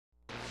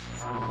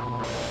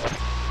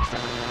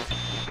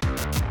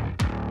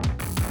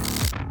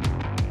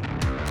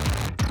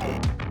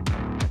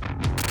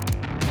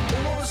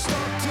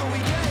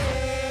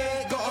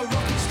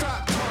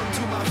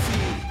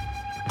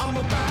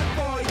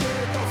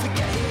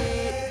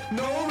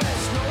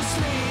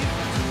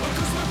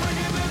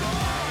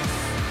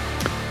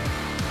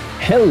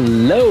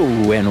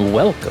Hello and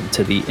welcome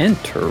to the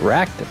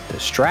Interactive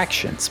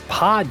Distractions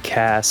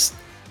podcast.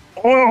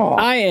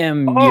 I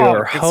am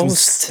your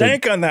host.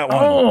 Stank on that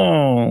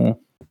one.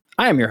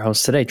 I am your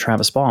host today,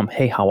 Travis Baum.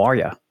 Hey, how are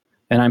ya?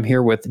 And I'm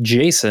here with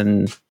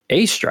Jason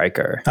A.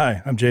 Striker.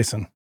 Hi, I'm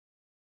Jason.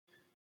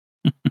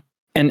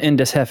 And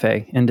InDis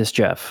Hefe, InDis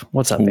Jeff.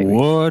 What's up, baby?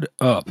 What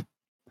up?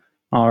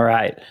 All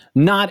right.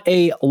 Not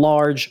a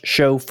large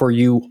show for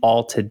you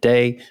all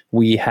today.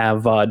 We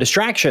have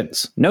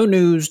distractions. No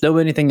news, no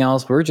anything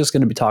else. We're just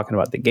going to be talking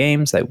about the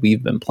games that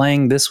we've been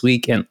playing this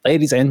week. And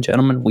ladies and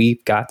gentlemen,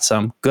 we've got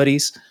some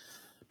goodies.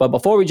 But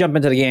before we jump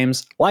into the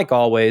games, like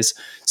always,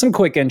 some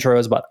quick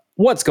intros about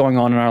what's going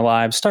on in our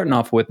lives. Starting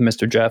off with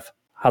Mr. Jeff.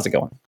 How's it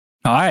going?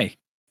 Hi.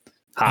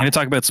 I'm going to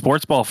talk about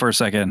sports ball for a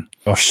second.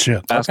 Oh,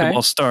 shit.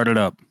 Basketball started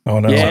up.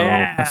 Oh, no.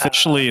 Yeah.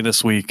 Officially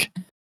this week.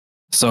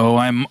 So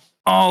I'm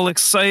all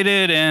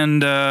excited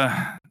and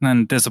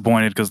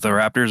disappointed because the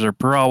Raptors are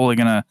probably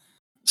going to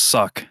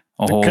suck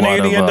a whole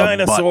Canadian lot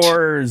of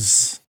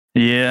dinosaurs.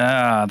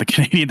 Yeah, the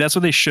Canadian. That's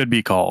what they should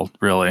be called,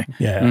 really.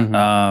 Yeah.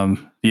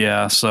 Mhm.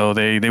 Yeah, so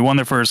they won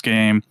their first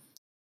game,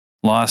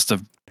 lost a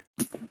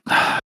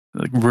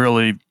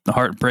really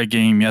heartbreak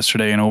game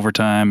yesterday in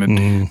overtime,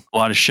 and a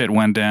lot of shit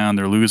went down.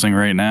 They're losing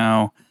right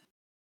now.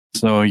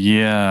 So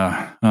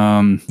yeah,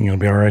 You're gonna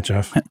be all right,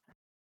 Jeff. I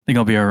think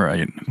I'll be all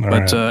right. All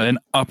An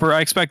upper,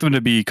 I expect them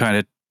to be kind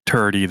of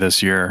turdy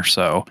this year.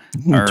 So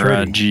our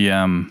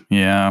GM,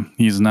 yeah,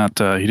 he's not.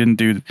 He didn't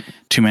do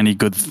too many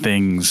good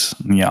things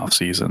in the off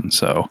season.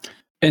 So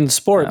In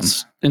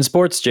sports,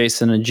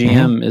 Jason, a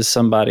GM is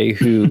somebody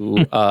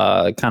who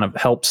kind of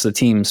helps the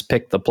teams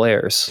pick the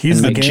players. He's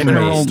and the make game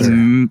trades.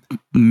 master.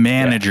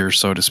 manager,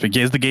 so to speak.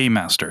 He's the game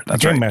master.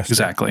 That's Game right. master.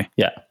 Exactly.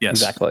 Yeah, Yes.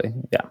 exactly.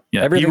 Yeah,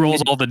 Yeah. He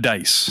rolls all the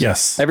dice.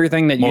 Yes.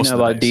 everything that you Most know of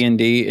the about days.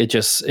 D&D,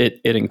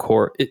 it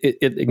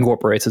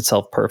incorporates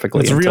itself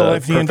perfectly It's into real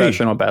life D&D.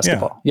 professional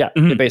basketball. Yeah,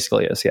 Mhm. it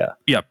basically is. Yeah.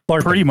 Yeah.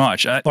 LARPing. Pretty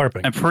much.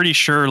 LARPing. I'm pretty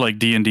sure like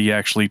D&D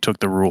actually took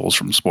the rules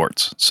from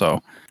sports.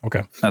 So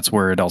Okay. that's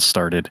where it all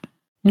started.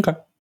 Okay,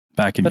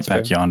 Back That's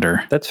fair.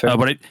 yonder. that's fair.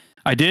 But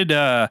I did.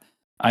 I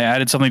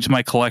added something to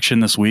my collection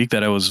this week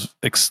that I was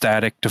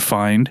ecstatic to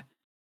find.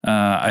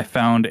 I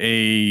found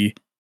a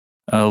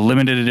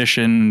limited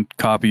edition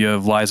copy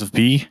of Lies of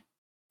P.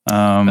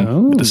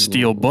 The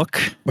steel book.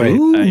 Wait.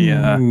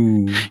 Yeah,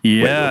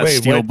 Wait,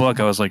 steel what? book.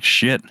 I was like,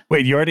 shit.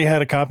 Wait, you already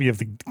had a copy of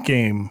the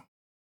game,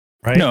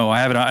 right? No, I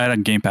have it. I had it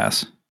on Game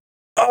Pass.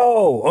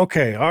 Oh,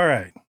 okay. All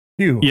right.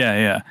 You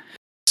Yeah.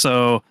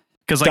 So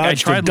because like I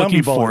dodged a tried dummy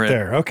looking for bullet it.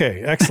 there.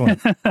 Okay,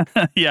 excellent.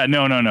 Yeah,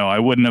 no. I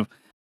wouldn't have.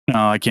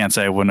 No, I can't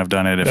say I wouldn't have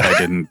done it if I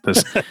didn't.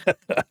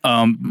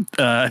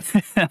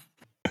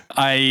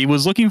 I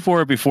was looking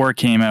for it before it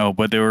came out,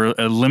 but they were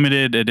a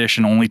limited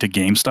edition only to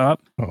GameStop.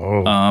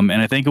 Oh, And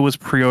I think it was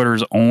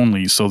pre-orders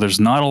only, so there's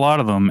not a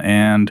lot of them,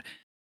 and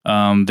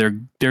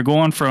they're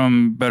going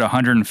from about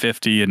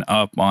 150 and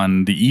up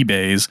on the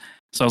eBays.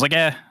 So I was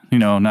like,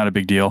 not a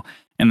big deal.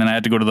 And then I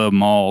had to go to the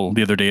mall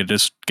the other day to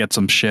just get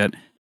some shit,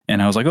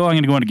 and I was like, I'm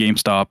going to go into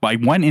GameStop. I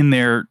went in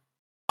there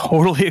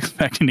totally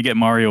expecting to get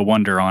Mario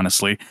Wonder,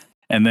 honestly,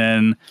 and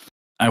then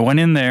I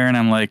went in there and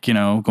I'm like,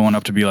 going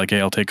up to be like,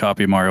 hey, I'll take a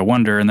copy of Mario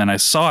Wonder. And then I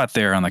saw it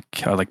there on the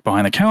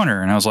behind the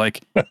counter, and I was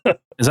like,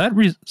 is that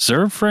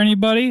reserved for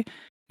anybody?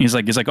 He's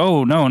like,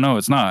 oh, no,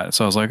 it's not.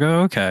 So I was like,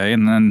 oh, okay.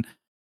 And then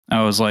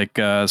I was like,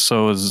 can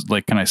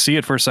I see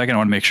it for a second? I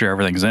want to make sure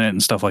everything's in it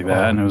and stuff like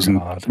that. And it was in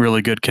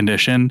really good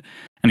condition.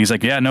 And he's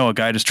like, yeah, no, a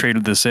guy just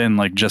traded this in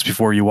like just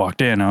before you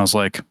walked in. I was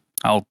like,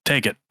 I'll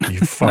take it. you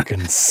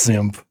fucking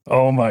simp.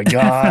 Oh my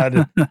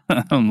God.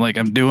 I'm like,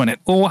 I'm doing it.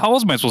 Well, how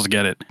else am I supposed to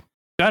get it?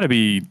 Got to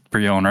be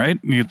pre-owned, right?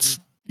 You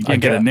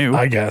can't get it new.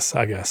 I guess.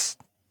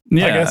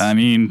 Yeah, I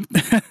mean,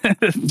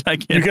 I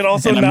can't. You can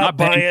also not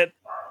buy it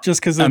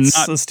just because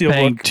it's a steel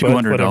book.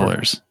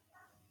 $200.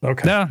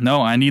 Okay.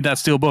 No, I need that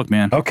steel book,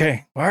 man.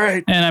 Okay. All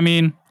right. And I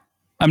mean,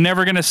 I'm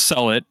never gonna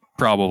sell it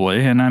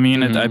probably. And I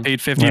mean, I paid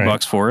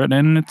 $50 for it,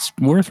 and it's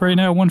worth right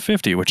now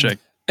 $150, which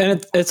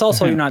And it's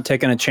also you're not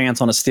taking a chance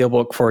on a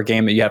steelbook for a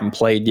game that you haven't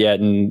played yet,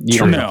 and you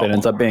don't know if it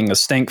ends up being a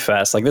stink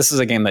fest. Like, this is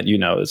a game that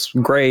is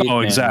great. Oh,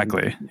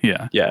 exactly.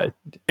 Yeah.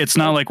 It's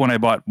not like when I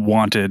bought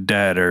Wanted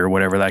Dead or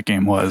whatever that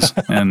game was,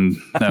 and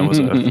that was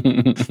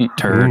a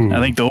turd. Ooh. I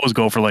think those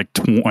go for like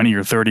 $20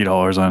 or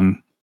 $30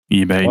 on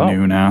eBay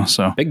new now.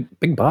 So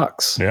big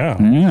bucks.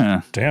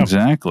 Yeah. Damn.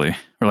 Exactly.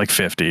 Or like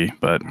 50,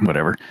 but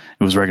whatever.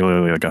 It was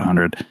regularly like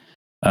 100.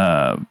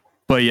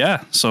 But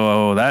yeah,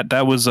 so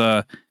that was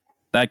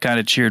that kind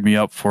of cheered me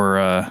up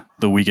for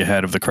the week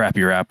ahead of the crappy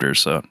Raptors.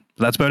 So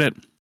that's about it.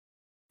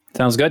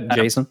 Sounds good,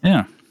 Jason.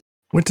 Yeah.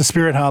 Went to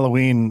Spirit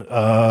Halloween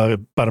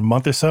about a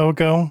month or so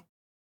ago,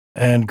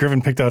 and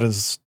Griffin picked out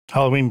his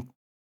Halloween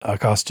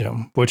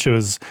costume, which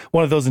was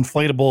one of those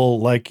inflatable,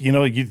 like,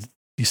 you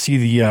see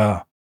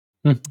the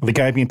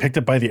guy being picked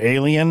up by the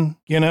alien,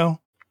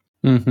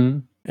 Mm-hmm.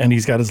 and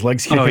he's got his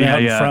legs kicking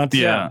out in front.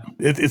 Yeah.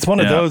 It's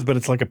one of those, but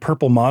it's like a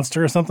purple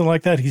monster or something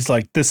like that. He's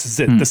like, this is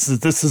it. This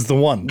is the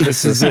one.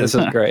 This is it. This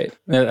is great.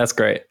 Yeah, that's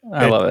great.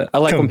 I love it. I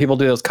like when people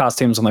do those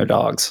costumes on their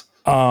dogs.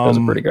 Those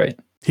are pretty great.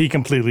 He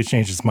completely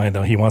changed his mind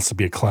though. He wants to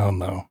be a clown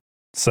though.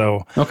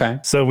 So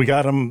we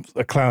got him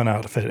a clown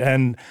outfit,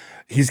 and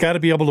he's got to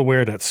be able to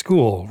wear it at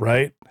school,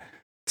 right?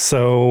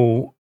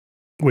 So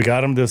we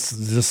got him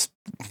this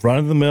run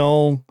of the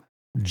mill,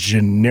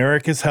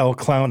 generic as hell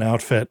clown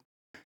outfit.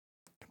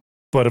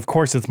 But of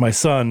course, it's my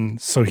son,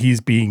 so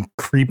he's being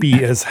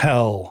creepy as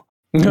hell.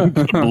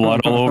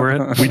 Blood all over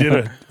it.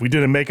 We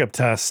did a makeup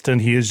test, and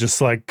he is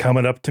just like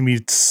coming up to me,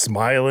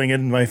 smiling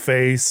in my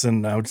face,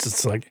 and I was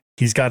just like,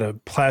 he's got a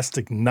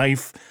plastic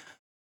knife.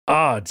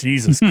 Ah,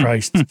 Jesus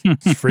Christ,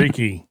 it's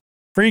freaky.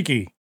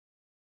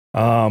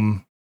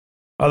 Other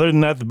than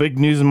that, the big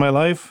news in my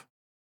life,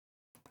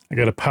 I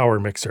got a power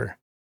mixer,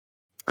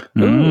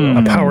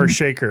 a power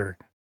shaker.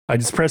 I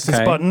just press this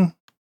button.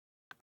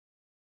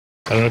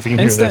 I don't know if you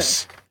can hear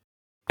this.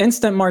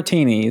 Instant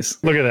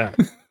martinis. Look at that.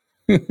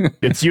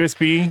 It's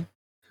USB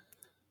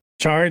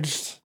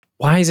charged.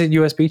 Why is it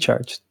USB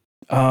charged?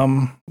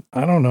 I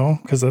don't know,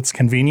 because that's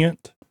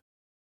convenient.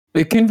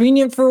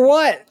 Convenient for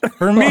what?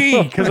 For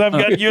me, because I've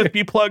got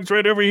USB plugs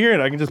right over here,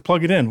 and I can just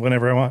plug it in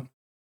whenever I want.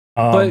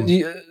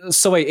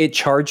 So wait, it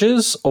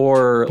charges,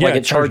 or like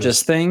it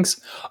charges things?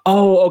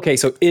 Oh, okay.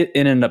 So it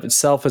in and of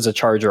itself is a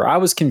charger. I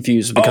was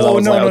confused because I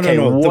was no.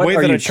 The way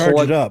that I charge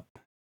it up.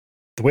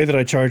 The way that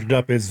I charge it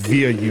up is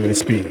via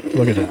USB.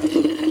 Look at that.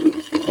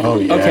 Oh,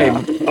 yeah.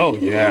 Okay. Oh,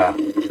 yeah.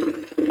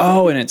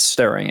 Oh, and it's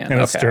stirring it. And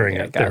it's stirring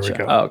it. Gotcha. There we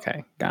go.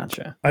 Okay,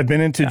 gotcha. I've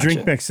been into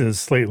drink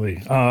mixes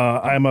lately.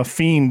 I'm a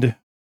fiend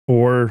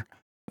for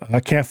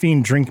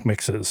caffeine drink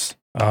mixes.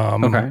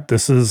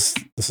 This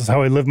is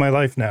how I live my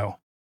life now.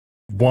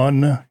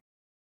 One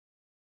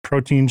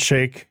protein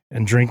shake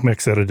and drink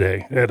mix at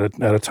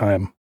a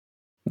time.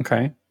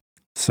 Okay.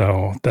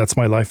 So that's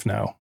my life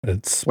now.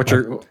 It's what's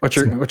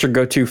your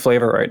go-to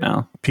flavor right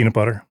now? Peanut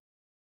butter.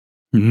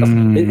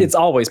 It's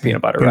always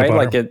peanut butter, right? Butter.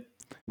 Like it,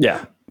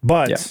 yeah.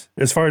 But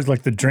as far as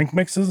like the drink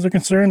mixes are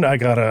concerned, I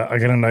got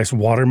a nice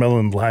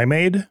watermelon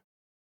limeade.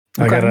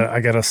 Okay. I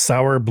got a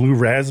sour blue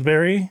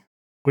raspberry,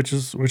 which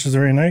is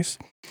very nice.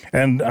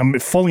 And I'm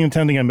fully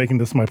intending on making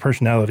this my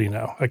personality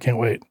now. I can't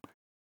wait.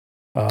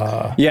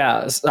 I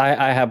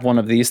have one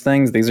of these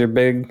things. These are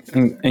big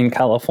in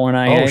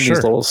California. Sure.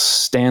 These little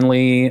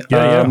Stanley.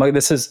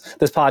 This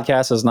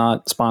podcast is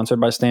not sponsored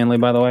by Stanley,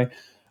 by the way.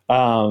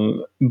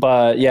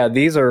 But yeah,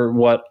 these are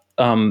what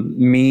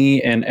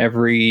me and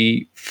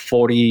every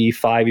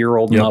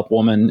 45-year-old and up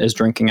woman is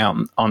drinking out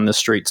on the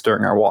streets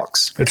during our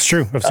walks. It's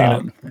true. I've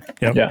seen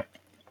it. Yep.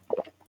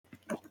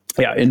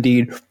 Yeah,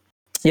 indeed.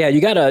 Yeah,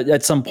 you gotta,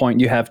 at some point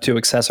you have to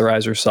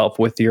accessorize yourself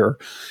with your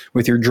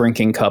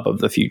drinking cup of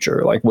the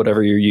future, like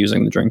whatever you're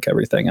using to drink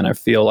everything. And I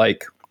feel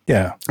like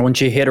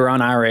once you hit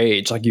around our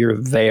age, like you're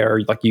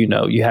there, like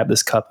you have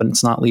this cup and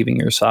it's not leaving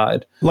your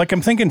side. Like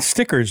I'm thinking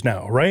stickers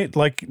now, right?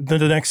 Like the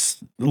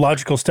next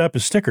logical step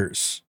is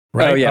stickers,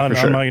 right? Oh yeah, for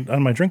sure.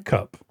 on my drink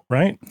cup,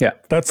 right? Yeah,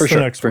 that's for the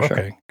next one.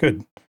 Okay,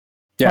 good.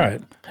 Yeah. All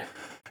right.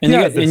 And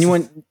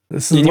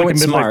this is like a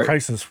midlife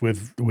crisis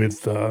with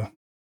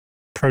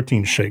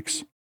protein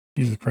shakes.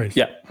 Jesus Christ.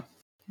 Yeah.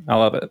 I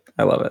love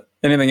it.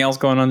 Anything else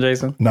going on,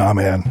 Jason? Nah,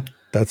 man.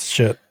 That's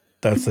shit.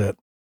 That's it.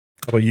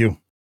 How about you?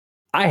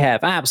 I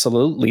have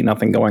absolutely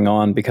nothing going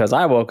on because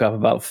I woke up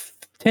about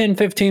 10,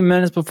 15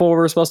 minutes before we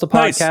were supposed to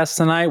podcast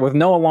tonight with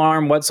no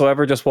alarm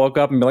whatsoever. Just woke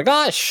up and be like,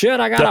 oh shit,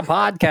 I got a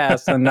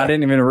podcast. And I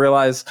didn't even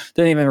realize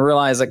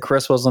that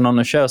Chris wasn't on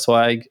the show. So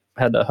I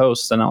had to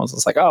host and I was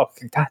just like, oh,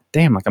 God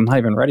damn, like I'm not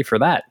even ready for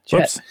that.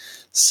 Shit.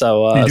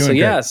 So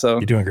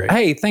you're doing great.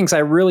 Hey, thanks. I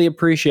really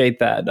appreciate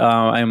that.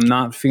 I am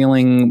not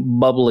feeling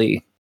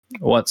bubbly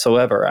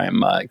whatsoever.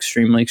 I'm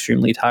extremely,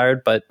 extremely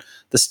tired, but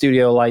the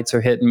studio lights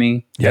are hitting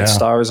me. Got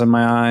stars in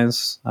my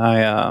eyes.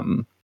 I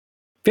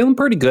feeling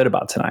pretty good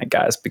about tonight,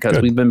 guys, because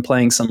we've been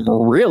playing some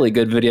really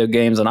good video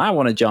games, and I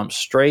want to jump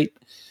straight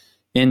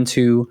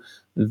into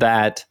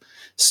that.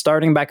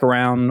 Starting back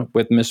around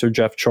with Mr.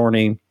 Jeff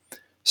Chorney.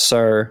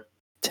 Sir,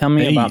 tell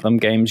me about them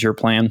games you're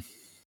playing.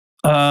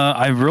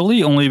 I've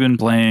really only been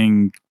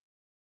playing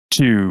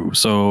 2,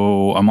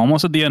 so I'm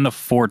almost at the end of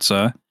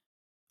Forza,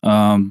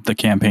 the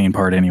campaign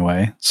part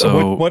anyway.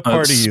 So what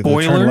part are you?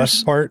 Spoilers? The turn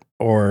left part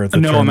or the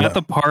no? turn I'm left? at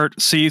the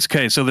part. See,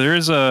 okay. So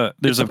there's a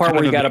part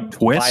where you got to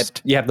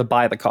twist. You have to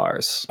buy the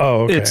cars.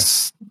 Oh, okay.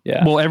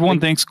 Well, everyone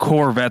thinks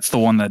Corvette's the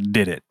one that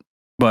did it,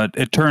 but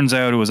it turns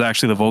out it was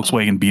actually the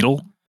Volkswagen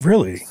Beetle.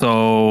 Really?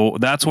 So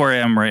that's where I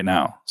am right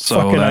now.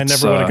 So I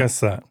never would have guessed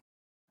that.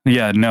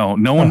 Yeah, no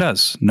one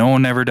does. No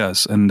one ever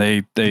does. And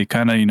they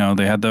kind of,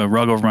 they had the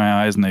rug over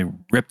my eyes and they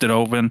ripped it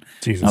open.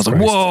 Jesus I was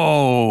Christ. like,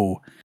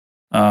 whoa.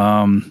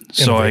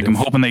 So I'm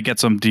hoping they get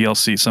some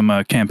DLC,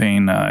 some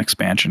campaign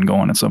expansion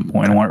going at some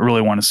point. I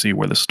really want to see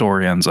where the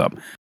story ends up.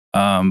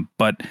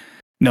 But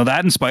No,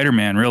 that and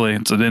Spider-Man, really.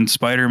 It's in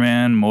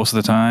Spider-Man most of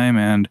the time,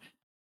 and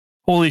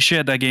holy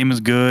shit, that game is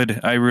good.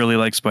 I really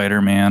like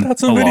Spider-Man.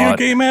 That's a video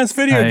game ass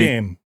video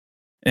game.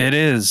 It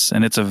is,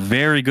 and it's a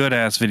very good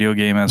ass video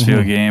game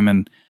video game.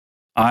 And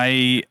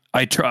I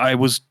thought I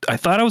was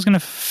gonna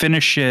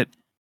finish it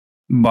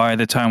by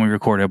the time we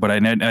recorded, but I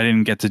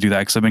didn't get to do that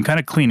because I've been kind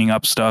of cleaning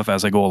up stuff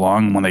as I go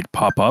along when they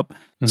pop up.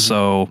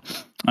 So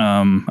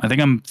I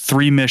think I'm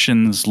 3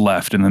 missions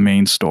left in the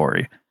main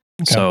story.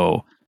 Okay.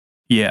 So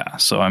yeah,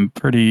 so I'm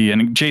pretty.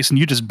 And Jason,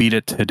 you just beat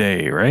it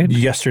today, right?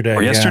 Yesterday.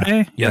 Or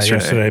yesterday? Yeah,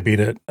 yesterday I beat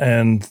it,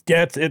 and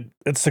yeah,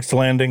 it sticks to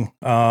landing.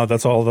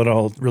 That's all that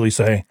I'll really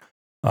say.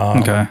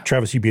 Okay,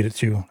 Travis, you beat it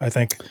too, I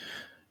think.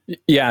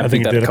 Yeah, I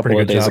think that a couple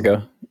of days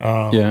ago.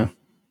 Yeah.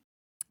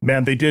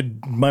 Man, they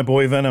did my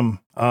boy Venom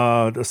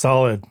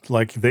solid.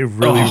 Like they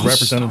really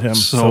represented him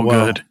so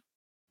well.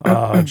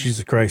 Good.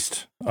 Jesus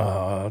Christ.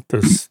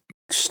 There's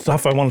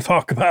stuff I want to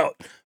talk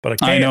about, but I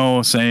can't. I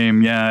know,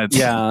 same.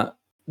 Yeah.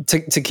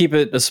 To keep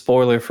it as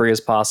spoiler free as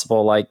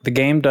possible, like the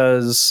game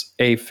does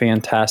a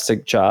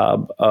fantastic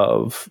job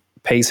of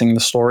pacing the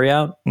story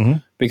out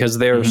because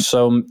there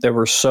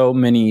were so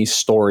many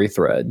story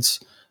threads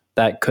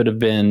that could have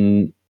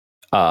been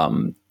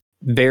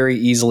very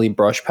easily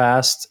brushed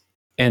past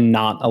and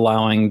not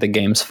allowing the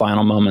game's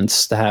final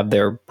moments to have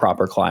their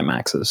proper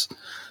climaxes.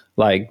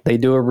 Like they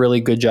do a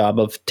really good job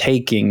of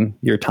taking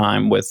your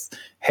time with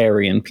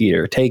Harry and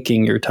Peter,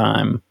 taking your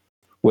time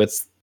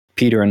with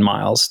Peter and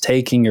Miles,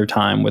 taking your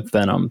time with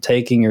Venom,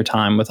 taking your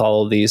time with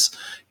all of these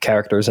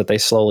characters that they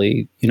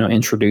slowly,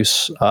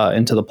 introduce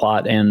into the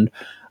plot. And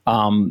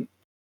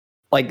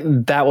like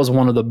that was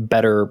one of the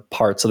better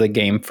parts of the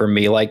game for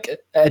me. Like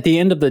at the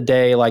end of the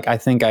day, like I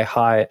think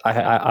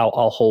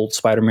I'll hold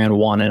Spider-Man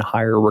 1 in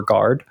higher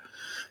regard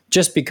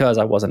just because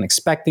I wasn't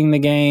expecting the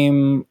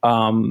game.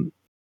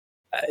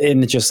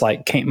 And it just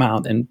like came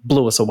out and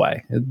blew us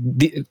away.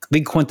 The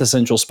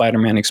quintessential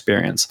Spider-Man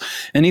experience.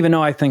 And even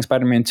though I think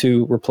Spider-Man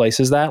 2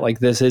 replaces that, like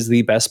this is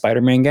the best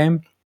Spider-Man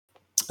game.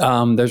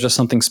 There's just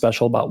something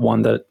special about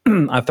 1 that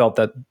I felt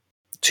that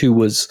 2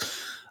 was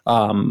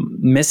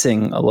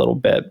missing a little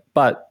bit,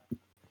 but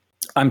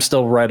I'm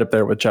still right up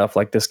there with Jeff.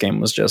 Like this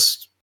game was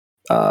just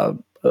a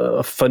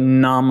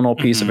phenomenal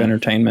piece of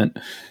entertainment.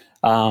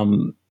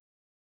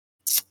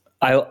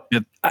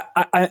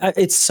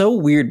 It's so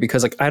weird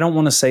because like I don't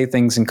want to say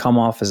things and come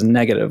off as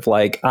negative.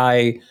 Like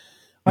I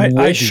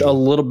wish a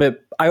little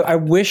bit. I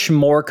wish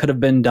more could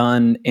have been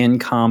done in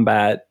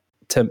combat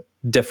to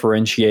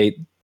differentiate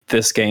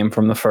this game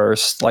from the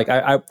first. Like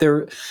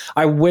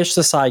I wish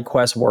the side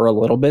quests were a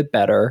little bit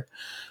better.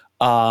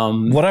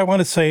 What I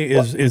want to say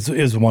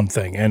is one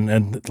thing,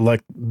 and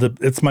like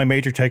it's my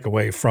major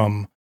takeaway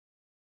from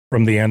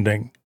the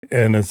ending,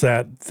 and is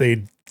that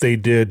they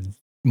did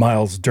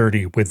Miles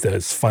dirty with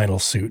his final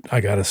suit.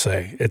 I gotta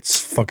say, it's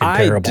fucking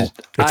terrible.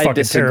 I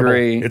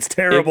disagree. Terrible. It's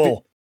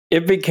terrible.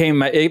 It became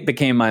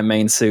my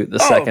main suit the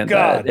second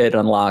that it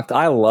unlocked.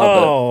 I love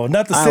it. Oh,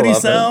 not the City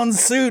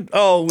Sounds suit.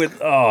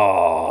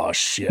 Oh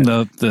shit.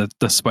 The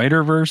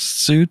Spider-Verse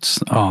suits.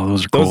 Oh,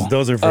 those are cool.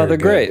 Those are very they're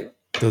good. great.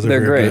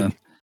 They're great. Good.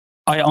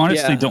 I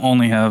honestly don't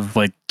only have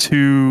like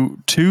two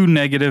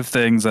negative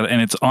things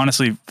and it's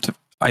honestly,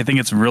 I think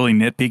it's really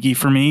nitpicky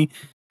for me.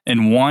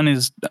 And one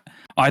is,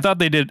 I thought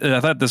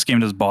this game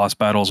does boss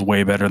battles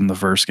way better than the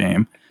first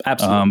game.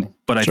 Absolutely.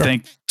 But I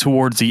think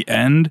towards the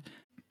end,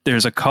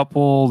 there's a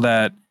couple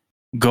that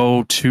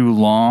go too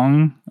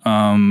long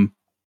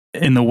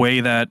in the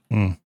way that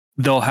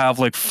they'll have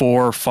like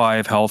 4 or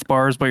 5 health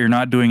bars, but you're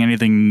not doing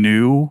anything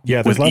new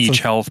with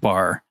each health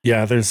bar.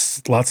 Yeah,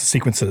 there's lots of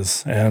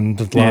sequences and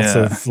lots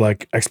of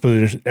like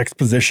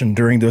exposition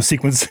during those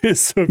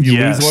sequences. So if you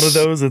lose one of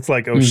those, it's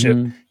like, oh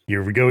shit,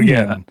 here we go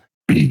again.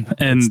 And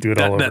let's do it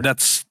all over.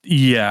 That's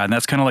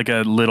kind of like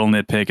a little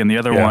nitpick. And the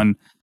other one,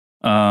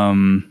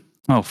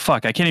 oh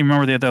fuck, I can't even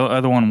remember what the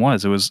other one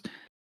was. It was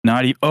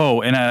not even.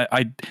 Oh,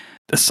 and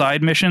the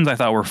side missions I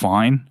thought were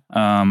fine.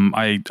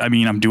 I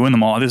mean, I'm doing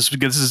them all. This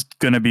is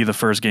going to be the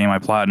first game I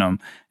platinum,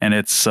 and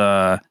it's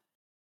the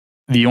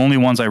only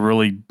ones I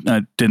really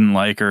didn't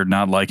like or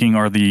not liking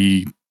are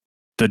the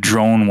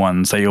drone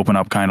ones. They open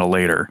up kind of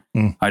later.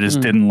 I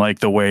just didn't like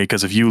the way,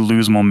 because if you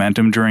lose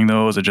momentum during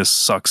those, it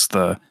just sucks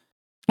the,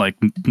 like,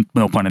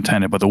 no pun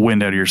intended, but the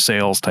wind out of your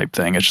sails type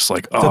thing. It's just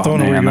like, oh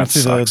man, that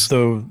sucks.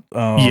 The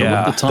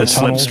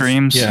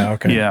slipstreams. Yeah,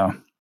 okay.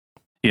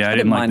 Yeah, I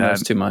didn't like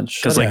that too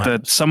much. Because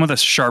like some of the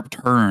sharp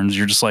turns,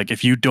 you're just like,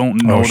 if you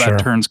don't know that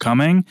turn's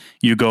coming,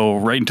 you go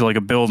right into like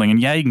a building,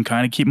 and you can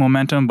kind of keep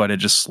momentum, but it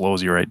just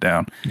slows you right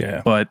down.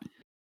 Yeah. But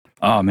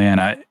oh man,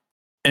 I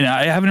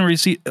haven't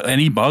received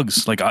any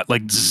bugs, like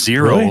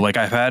zero. Really? Like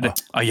I've had,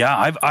 I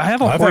have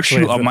a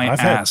horseshoe up my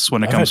ass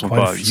when it comes with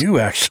bugs. You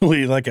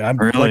actually, like I'm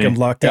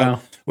locked out.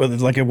 Well,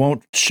 like it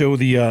won't show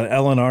the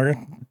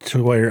LNR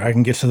to where I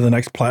can get to the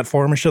next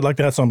platform and shit like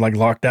that. So I'm like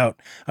locked out.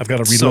 I've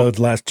got to reload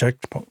last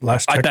checkpoint.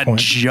 That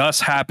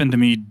just happened to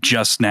me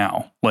just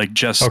now, like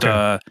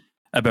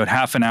about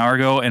half an hour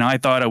ago, and I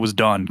thought I was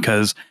done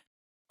because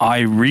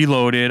I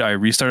reloaded, I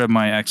restarted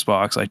my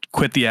Xbox, I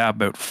quit the app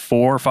about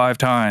 4 or 5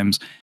 times,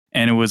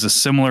 and it was a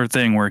similar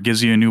thing where it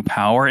gives you a new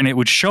power, and it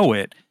would show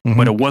it,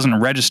 but it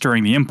wasn't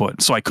registering the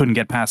input, so I couldn't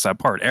get past that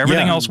part.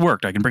 Everything else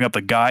worked. I can bring up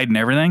the guide and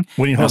everything.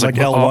 When you hold like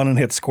L1 and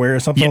hit square or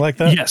something like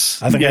that? Yes.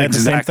 I think I had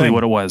exactly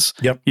what it was.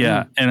 Yep.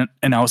 Yeah. And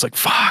I was like,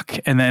 fuck.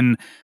 And then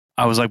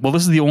I was like, well,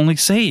 this is the only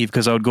save,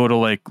 because I would go to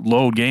like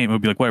load game. It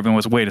would be like, whatever.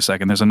 Wait a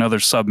second. There's another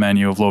sub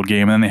menu of load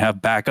game, and then they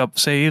have backup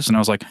saves. And I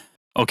was like,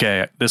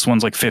 okay, this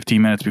one's like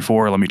 15 minutes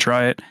before. Let me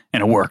try it.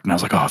 And it worked. And I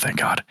was like, oh, thank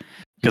God.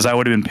 Because I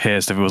would have been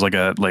pissed if it was like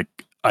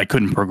I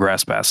couldn't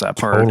progress past that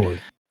part. Totally.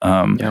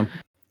 Yeah.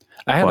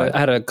 I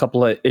had a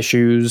couple of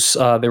issues.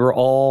 They were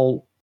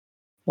all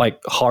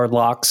like hard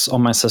locks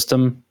on my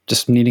system,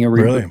 just needing a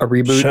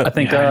reboot. Shit. I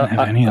think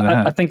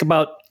I think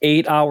about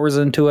 8 hours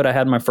into it, I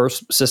had my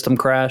first system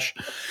crash,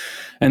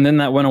 and then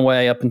that went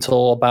away up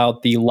until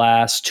about the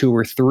last 2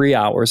 or 3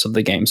 hours of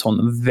the game. So on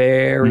the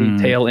very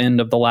tail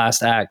end of the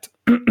last act,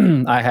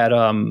 I had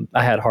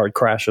hard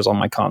crashes on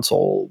my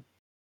console.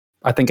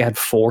 I think I had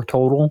 4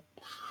 total.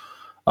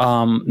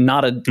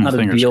 Not a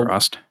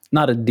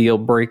deal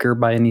breaker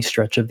by any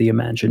stretch of the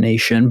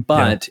imagination,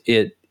 but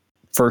it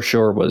for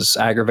sure was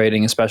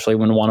aggravating, especially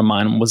when one of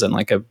mine was in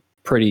like a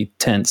pretty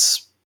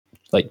tense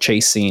like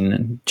chase scene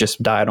and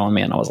just died on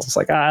me, and I was just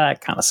like,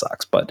 that kind of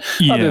sucks. But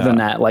other than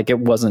that, like it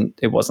wasn't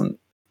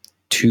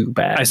too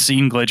bad. I've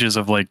seen glitches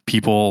of like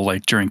people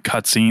like during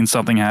cutscenes,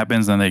 something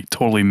happens and they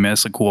totally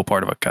miss a cool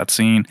part of a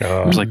cutscene.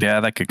 I was like, yeah,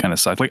 that could kind of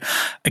suck. Like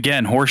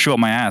again, horseshoe up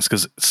my ass,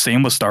 because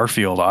same with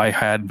Starfield. I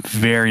had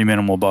very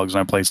minimal bugs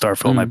when I played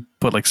Starfield, and I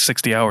put like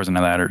 60 hours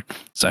into that, or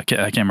so I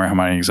can't remember how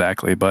many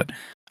exactly, but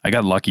I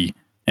got lucky.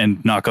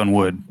 And knock on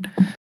wood,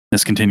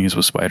 this continues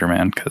with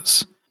Spider-Man,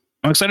 because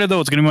I'm excited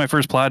though. It's going to be my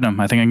first platinum.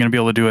 I think I'm going to be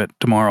able to do it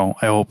tomorrow,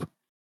 I hope.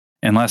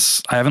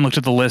 Unless I haven't looked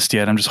at the list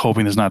yet. I'm just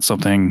hoping there's not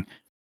something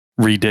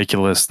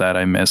ridiculous that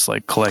I miss,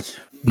 like collect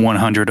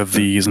 100 of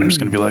these and I'm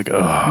just going to be like,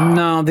 oh.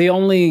 No, the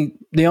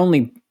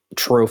only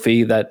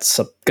trophy that's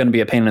going to be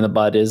a pain in the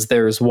butt is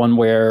there's one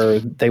where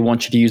they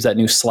want you to use that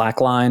new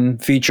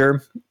slackline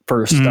feature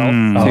for stealth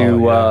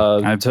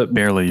to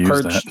barely use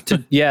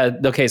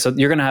that. Okay, so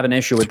you're going to have an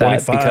issue with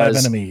that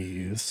because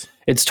enemies.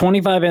 It's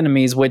 25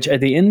 enemies, which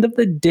at the end of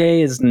the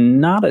day is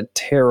not a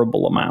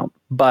terrible amount.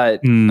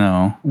 But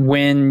no,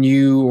 when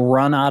you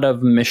run out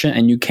of when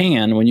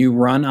you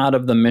run out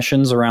of the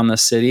missions around the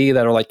city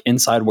that are like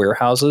inside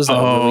warehouses that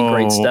are really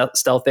great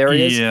stealth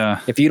areas,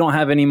 if you don't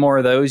have any more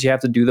of those, you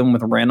have to do them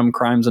with random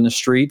crimes in the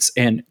streets,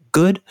 and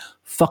good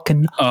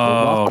fucking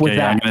luck with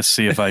that. I'm going to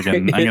see if I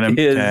can.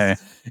 It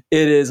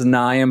is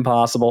nigh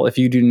impossible if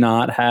you do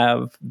not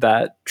have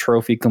that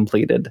trophy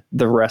completed.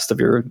 The rest of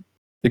your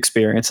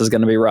experience is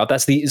going to be rough.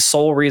 That's the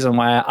sole reason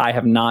why I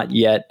have not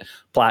yet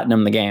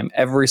platinum the game.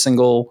 Every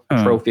single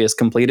trophy is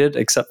completed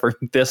except for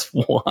this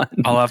one.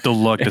 I'll have to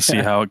look to see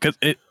how, because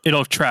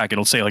it'll track.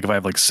 It'll say like if I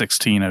have like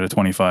 16 out of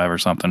 25 or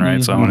something,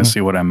 right? So I want to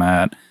see what I'm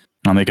at.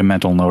 I'll make a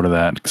mental note of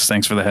that, because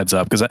thanks for the heads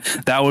up, because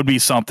that would be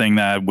something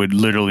that would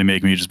literally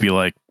make me just be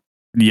like,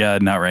 yeah,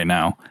 not right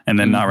now. And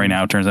then not right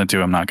now turns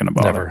into I'm not going to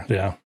bother.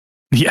 Never,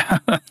 yeah.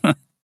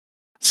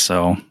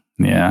 So,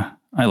 yeah,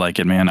 I like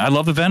it, man. I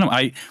love the Venom.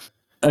 I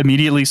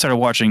immediately started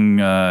watching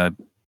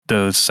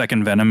the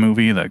second Venom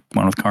movie, the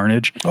one with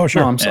Carnage. Oh,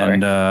 sure. Oh, I'm sorry.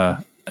 And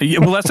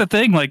well, that's the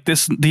thing. Like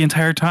the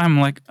entire time, I'm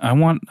like, I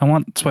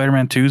want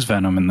Spider-Man 2's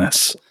Venom in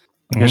this.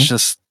 It's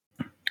just,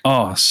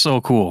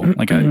 so cool.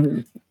 Like,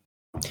 did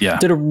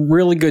a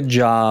really good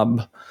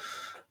job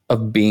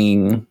of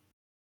being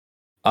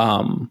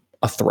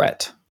a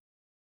threat.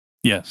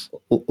 Yes.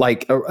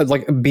 Like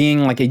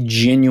being like a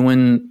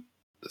genuine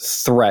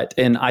threat.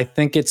 And I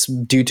think it's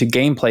due to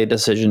gameplay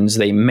decisions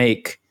they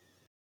make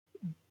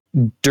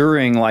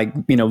during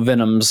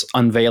Venom's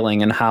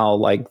unveiling, and how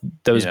like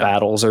those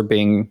battles are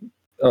being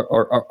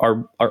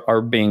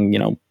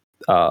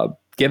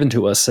given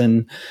to us.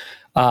 And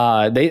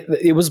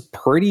it was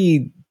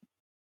pretty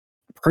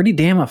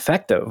damn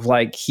effective.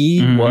 Like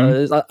he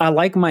was, I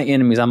like my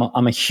enemies. I'm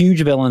a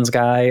huge villains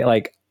guy.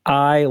 Like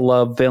I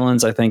love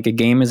villains. I think a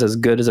game is as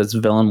good as its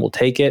villain will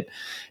take it.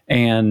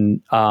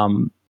 And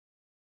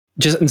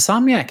just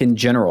Insomniac in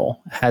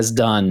general has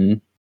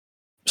done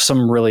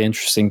some really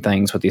interesting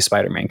things with these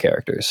Spider-Man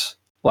characters.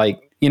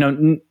 Like,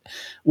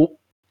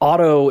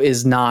 Otto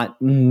is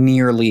not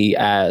nearly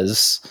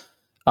as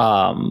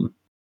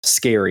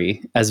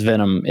scary as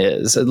Venom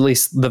is, at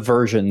least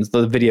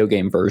the video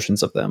game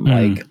versions of them.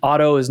 Like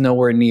Otto is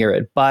nowhere near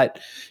it, but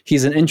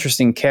he's an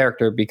interesting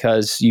character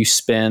because you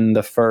spend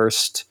the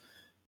first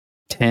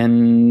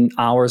 10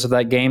 hours of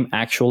that game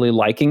actually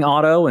liking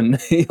Otto and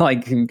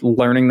like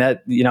learning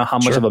that, how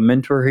much of a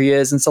mentor he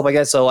is and stuff like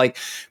that. So like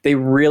they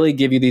really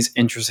give you these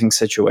interesting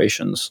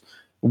situations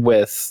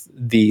with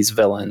these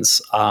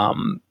villains.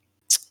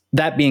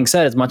 That being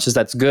said, as much as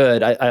that's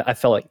good, I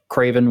felt like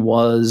Kraven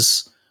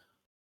was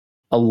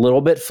a little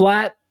bit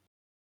flat,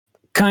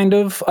 kind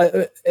of.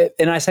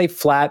 And I say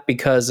flat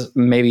because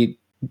maybe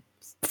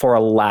for a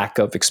lack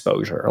of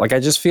exposure. Like I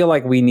just feel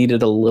like we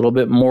needed a little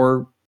bit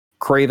more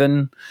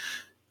Kraven.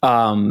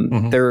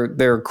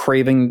 There are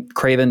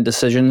craven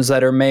decisions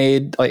that are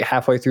made like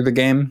halfway through the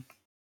game,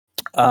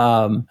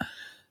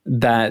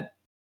 that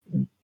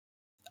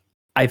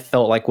I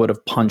felt like would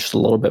have punched a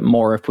little bit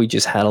more if we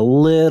just had a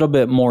little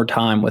bit more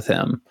time with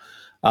him.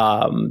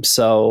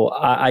 So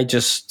I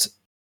just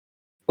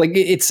like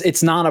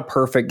it's not a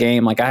perfect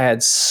game. Like I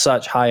had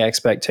such high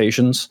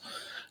expectations,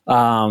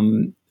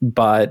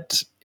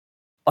 but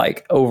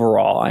like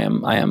overall, I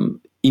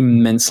am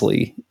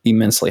immensely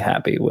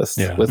happy with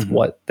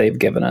what they've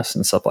given us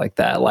and stuff like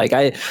that. Like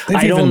I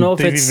don't know if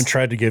they've even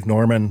tried to give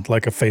Norman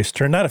like a face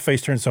turn, not a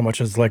face turn so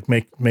much as like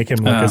make him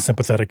like a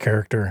sympathetic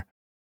character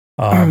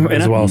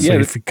as well. So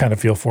you kind of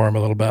feel for him a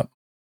little bit.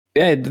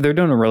 Yeah, they're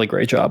doing a really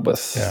great job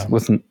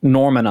with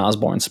Norman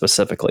Osborn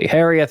specifically.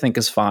 Harry, I think,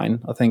 is fine.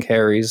 I think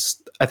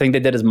they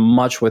did as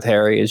much with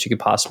Harry as you could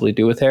possibly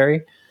do with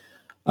Harry.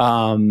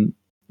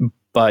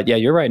 But yeah,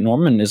 you're right.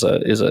 Norman is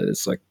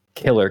a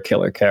killer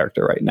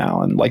character right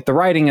now, and like the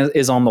writing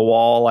is on the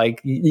wall.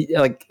 Like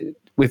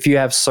if you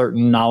have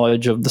certain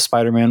knowledge of the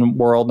Spider-Man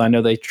world, I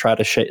know they try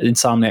to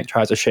Insomniac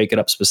tries to shake it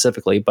up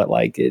specifically, but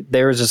like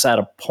there's just at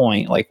a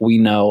point like we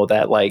know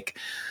that like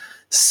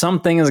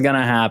something is going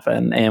to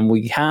happen, and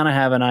we kind of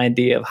have an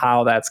idea of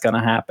how that's going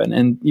to happen.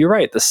 And you're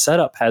right, the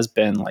setup has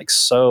been like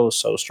so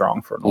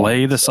strong for Norman.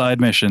 Play the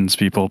side missions,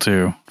 people.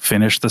 Too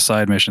finish the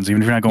side missions,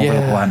 even if you're not going for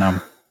the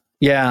platinum.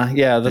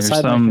 Yeah. The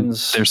side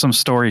missions. There's some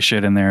story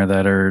shit in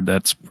there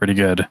that's pretty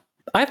good.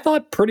 I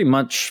thought pretty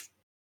much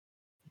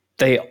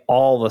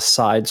all the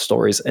side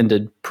stories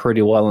ended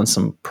pretty well in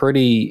some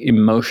pretty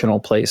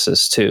emotional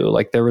places too.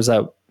 Like there was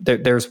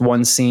there's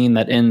one scene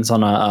that ends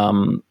on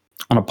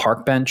a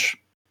park bench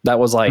that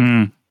was like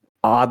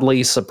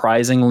oddly,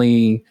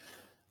 surprisingly,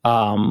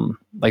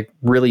 like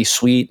really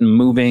sweet and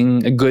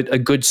moving. A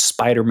good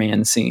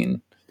Spider-Man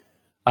scene.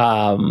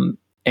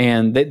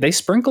 And they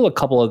sprinkle a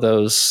couple of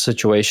those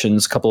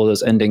situations, a couple of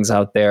those endings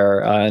out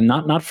there.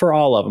 Not for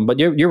all of them, but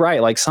you're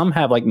right. Like some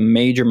have like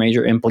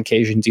major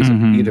implications,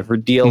 either for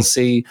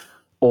DLC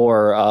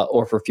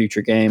or for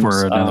future games.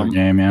 For another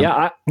game, yeah.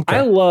 Yeah,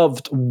 I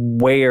loved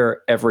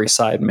where every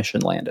side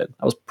mission landed.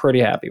 I was pretty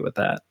happy with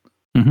that.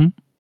 Mm-hmm.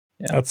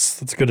 Yeah.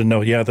 That's good to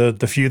know. Yeah,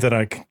 the few that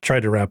I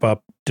tried to wrap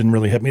up didn't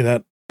really hit me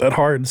that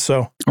hard.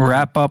 So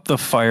wrap up the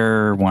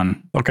fire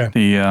one. Okay.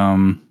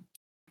 The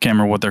can't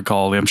remember what they're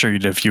called. I'm sure you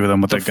did a few of them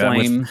with the guy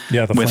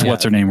with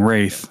what's her name,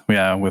 Wraith.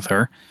 Yeah, with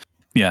her.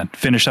 Yeah,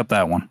 finish up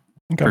that one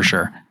for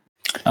sure.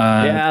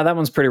 Yeah, that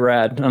one's pretty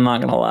rad. I'm not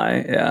gonna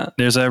lie. Yeah,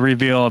 there's a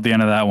reveal at the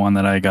end of that one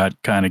that I got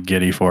kind of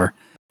giddy for.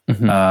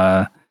 Mm-hmm.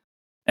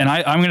 And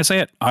I'm gonna say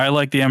it. I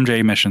like the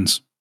MJ missions.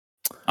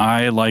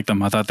 I like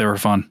them. I thought they were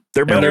fun.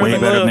 They're better, way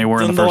better than they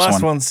were in the first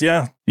last ones.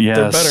 Yeah,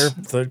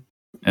 yes. They're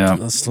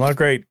better. It's not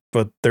great,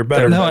 but they're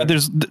better. No,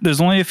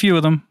 there's only a few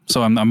of them,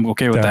 so I'm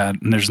okay with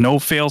that. And there's no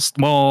fail.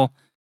 Well,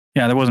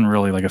 yeah, there wasn't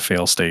really like a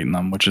fail state in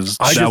them, which is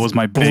that was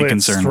my big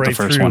concern with the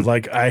first one.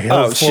 Like I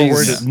held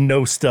forward,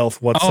 no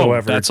stealth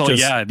whatsoever. Oh, that's all.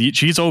 Yeah,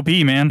 she's OP,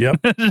 man. Yep.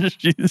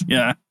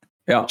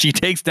 Yeah. She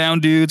takes down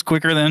dudes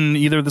quicker than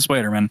either of the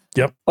Spider-Men.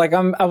 Yep. Like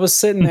I was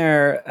sitting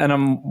there and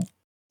I'm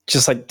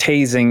just like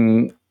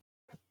tasing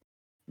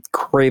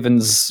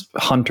Craven's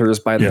hunters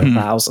by the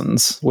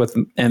thousands with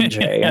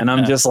MJ, and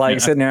I'm just like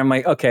sitting there. I'm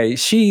like, okay,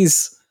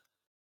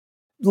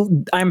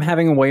 I'm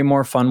having way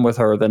more fun with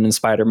her than in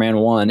Spider-Man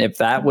 1. If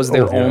that was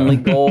their only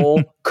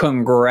goal,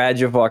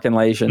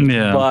 congratulations.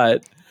 Yeah.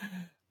 But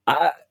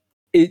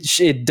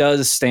it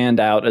does stand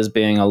out as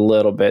being a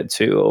little bit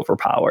too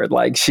overpowered.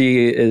 Like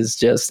she is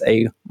just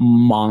a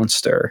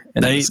monster.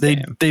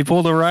 They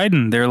pulled a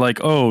Raiden. They're like,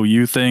 oh,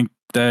 you think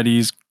that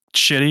he's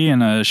shitty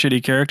and a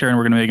shitty character, and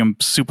we're gonna make him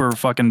super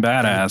fucking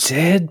badass. They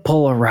did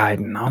pull a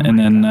Raiden, and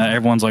then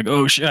everyone's like,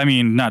 "Oh, I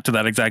mean, not to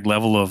that exact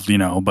level of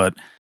but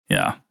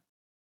yeah."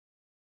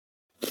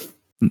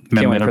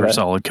 Metal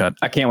Solid cut.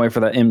 I can't wait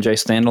for that MJ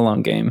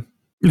standalone game.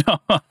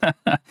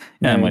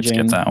 I might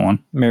skip that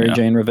one. Mary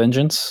Jane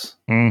Revengeance.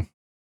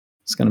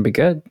 It's gonna be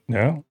good.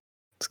 Yeah,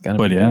 it's gonna.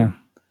 But be good.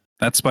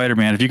 That's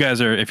Spider-Man. If you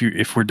guys are,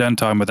 if we're done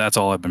talking, but that's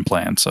all I've been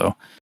playing. So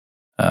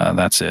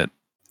that's it.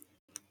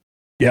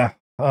 Yeah.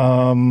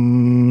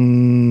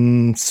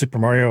 Super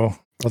Mario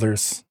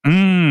Brothers.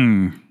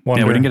 Yeah, we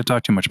didn't get to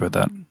talk too much about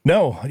that.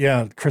 No,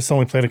 yeah. Chris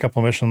only played a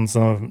couple missions.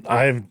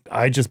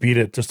 I just beat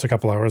it just a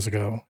couple hours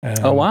ago. And,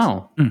 oh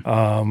wow.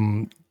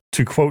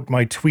 To quote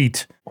my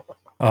tweet,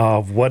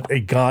 what a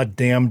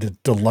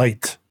goddamned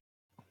delight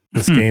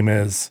this game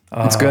is.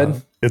 It's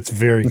good. It's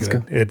very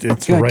good.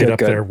 It's right up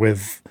there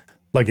with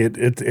like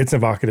it's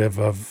evocative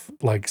of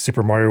like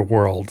Super Mario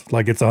World.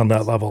 Like it's on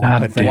that level.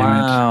 I think.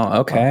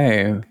 Wow.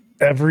 Okay.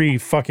 Every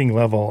fucking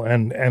level,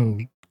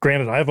 and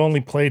granted, I've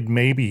only played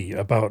maybe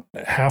about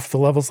half the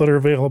levels that are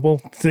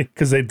available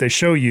because they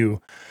show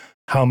you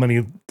how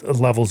many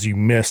levels you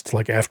missed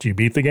like after you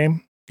beat the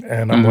game,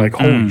 and I'm like,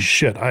 holy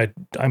shit, I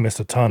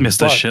missed a ton, a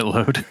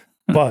shitload.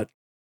 But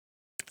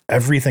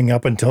everything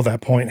up until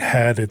that point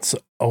had its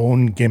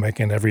own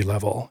gimmick in every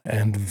level,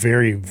 and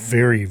very,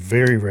 very,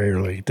 very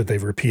rarely did they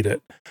repeat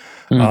it.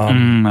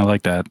 I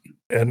like that.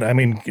 and I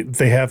mean,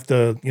 they have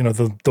the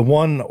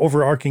one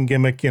overarching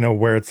gimmick,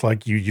 where it's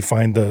like you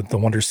find the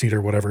wonder seed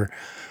or whatever,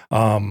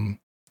 and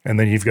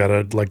then you've got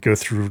to like go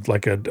through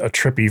like a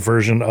trippy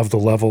version of the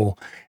level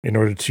in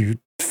order to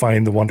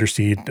find the wonder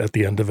seed at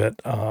the end of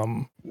it.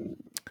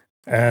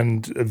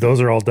 And those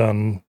are all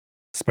done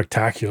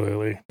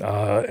spectacularly,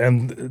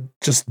 and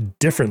just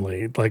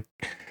differently. Like,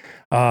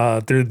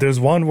 there's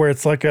one where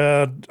it's like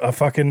a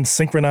fucking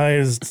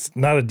synchronized,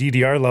 not a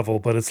DDR level,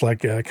 but it's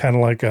like kind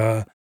of like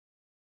a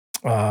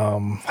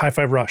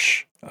Hi-Fi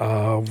Rush,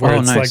 where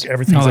it's nice. like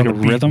everything's like on a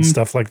beat rhythm and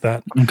stuff like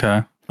that.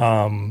 Okay.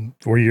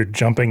 Where you're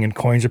jumping and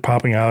coins are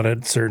popping out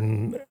at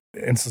certain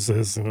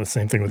instances, and the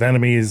same thing with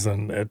enemies,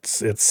 and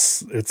it's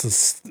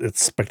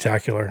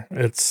spectacular.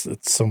 It's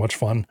so much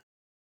fun.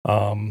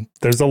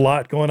 There's a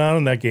lot going on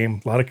in that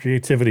game, a lot of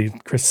creativity.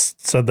 Chris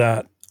said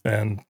that,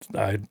 and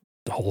I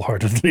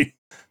wholeheartedly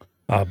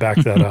back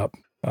that up.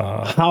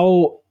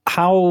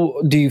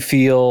 How do you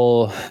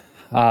feel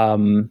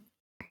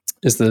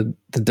is the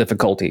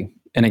difficulty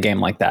in a game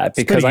like that?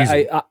 Because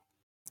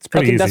it's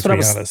pretty easy, to be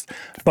honest.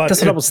 But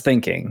that's what I was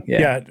thinking.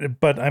 Yeah,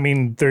 but I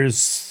mean,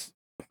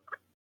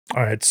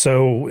 all right.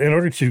 So in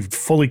order to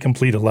fully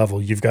complete a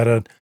level, you've got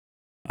to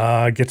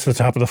get to the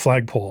top of the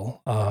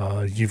flagpole.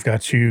 You've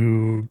got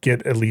to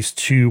get at least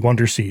 2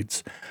 wonder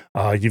seeds.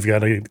 You've got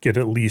to get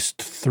at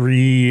least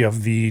 3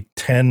 of the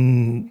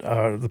 10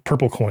 the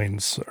purple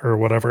coins or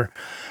whatever.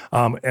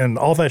 And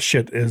all that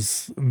shit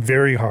is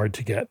very hard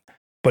to get.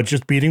 But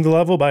just beating the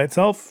level by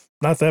itself,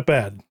 not that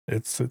bad.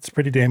 It's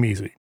pretty damn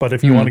easy. But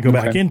if you want to go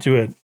back into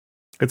it,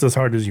 it's as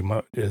hard as you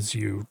want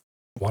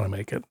to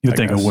make it. You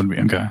think it would be,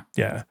 okay.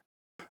 Yeah.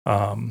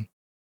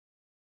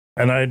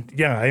 And I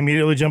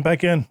immediately jumped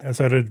back in and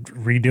started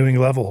redoing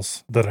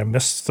levels that I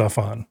missed stuff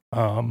on.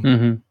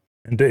 And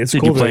it's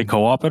Did cool. You play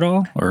co-op at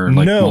all, or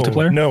like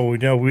multiplayer? No.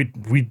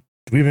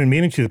 We've been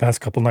meaning to the past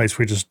couple nights.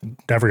 We just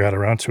never got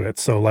around to it.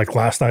 So like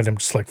last night, I'm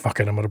just like, fuck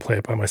it, I'm going to play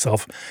it by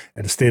myself,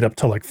 and stayed up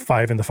till like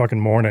 5 in the fucking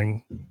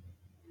morning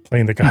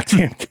playing the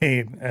goddamn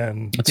game,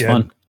 and it's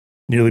fun.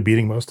 Nearly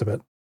beating most of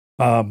it.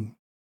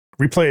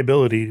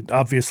 Replayability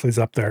obviously is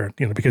up there,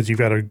 because you've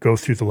got to go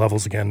through the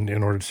levels again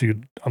in order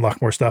to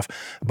unlock more stuff.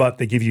 But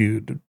they give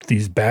you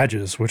these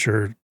badges, which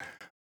are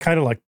kind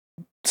of like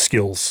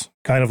skills,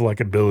 kind of like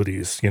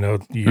abilities.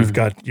 You've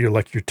got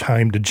your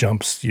timed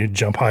jumps. You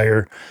jump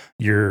higher.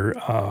 Your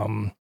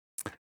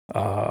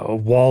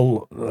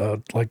wall,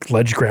 like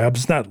ledge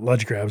grabs, not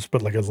ledge grabs,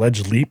 but like a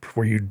ledge leap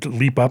where you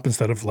leap up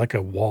instead of like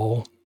a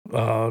wall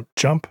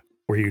jump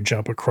where you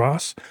jump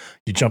across.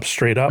 You jump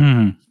straight up.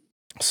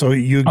 So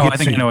you get I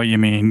think I know what you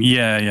mean.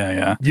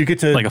 Yeah. You get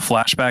to like a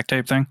flashback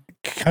type thing.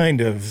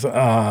 Kind of.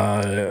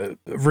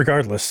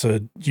 Regardless,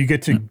 you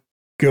get to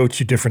go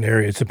to different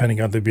areas depending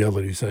on the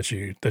abilities that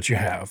you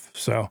have.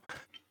 So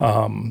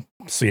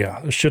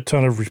yeah, a shit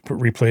ton of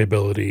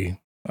replayability.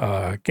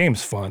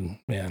 Game's fun,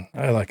 man.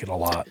 I like it a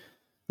lot.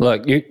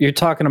 Look, you're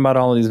talking about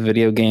all these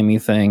video gamey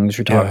things.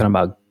 You're talking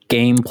about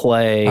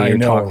gameplay. You're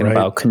talking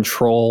about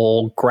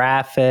control,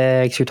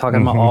 graphics. You're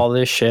talking about all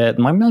this shit.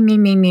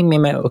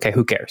 Okay,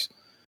 who cares?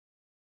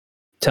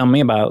 Tell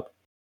me about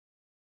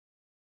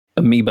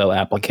Amiibo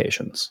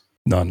applications.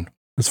 None,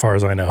 as far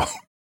as I know.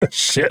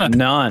 Shit.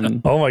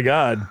 None. Oh my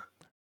God.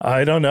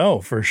 I don't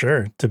know for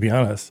sure, to be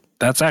honest.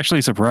 That's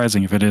actually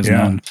surprising if it is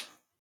none.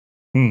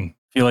 I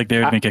feel like they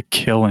would make a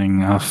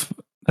killing off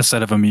a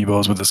set of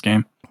Amiibos with this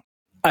game.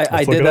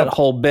 I did that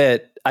whole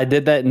bit. I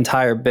did that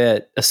entire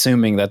bit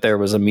assuming that there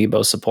was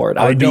Amiibo support.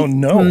 I don't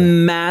know.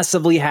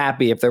 Massively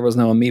happy if there was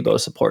no Amiibo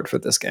support for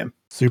this game.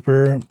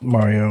 Super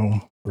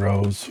Mario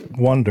Bros.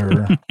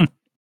 Wonder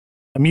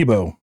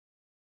Amiibo.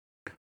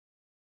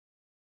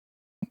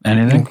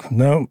 Anything?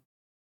 No.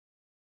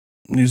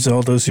 New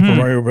Zelda, Super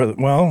Mario Bros.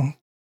 Well,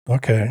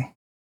 okay.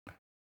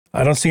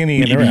 I don't see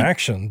any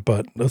interaction,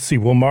 but let's see.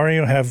 Will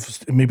Mario have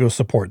Amiibo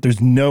support?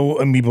 There's no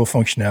Amiibo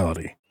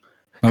functionality.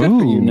 Good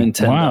for you,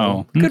 Nintendo.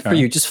 Wow. Good for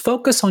you. Just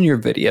focus on your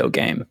video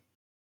game.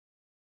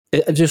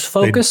 Just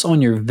focus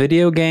on your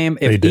video game.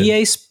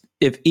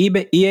 If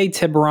EA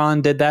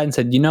Tiburon did that and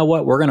said, you know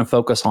what, we're going to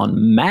focus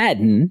on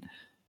Madden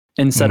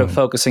instead of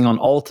focusing on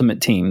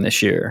Ultimate Team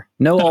this year.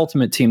 No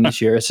Ultimate Team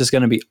this year. It's just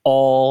going to be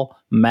all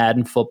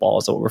Madden football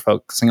is what we're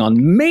focusing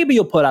on. Maybe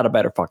you'll put out a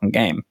better fucking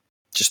game.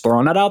 Just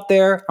throwing it out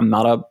there. I'm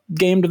not a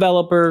game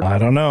developer. I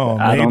don't know.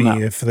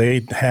 Maybe if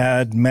they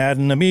had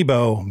Madden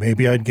Amiibo,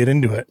 maybe I'd get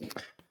into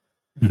it.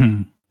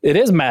 It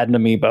is Madden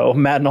Amiibo,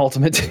 Madden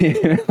Ultimate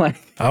Team.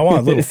 I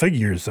want little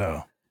figures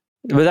though.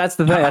 But that's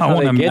the thing. That's I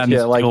want a get Madden you.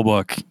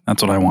 Steelbook.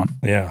 That's what I want.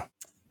 Yeah.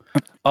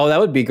 Oh, that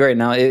would be great.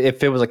 Now,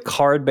 if it was a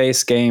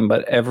card-based game,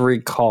 but every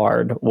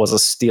card was a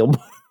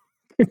steelbook.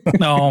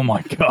 Oh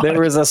my God.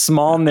 There was a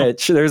small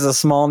niche. There's a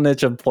small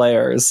niche of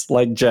players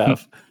like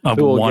Jeff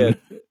who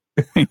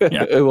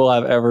will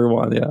have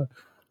everyone. Yeah.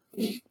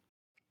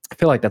 I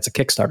feel like that's a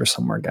Kickstarter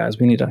somewhere, guys.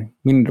 We need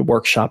to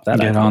workshop that.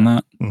 Get on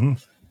that.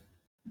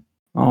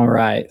 All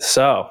right.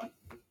 So,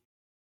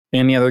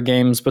 any other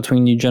games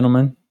between you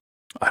gentlemen?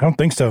 I don't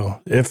think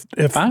so. If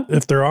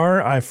there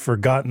are, I've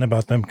forgotten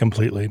about them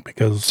completely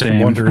because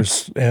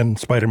Wonders and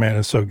Spider-Man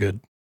is so good.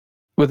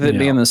 With it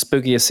being the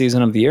spookiest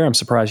season of the year, I'm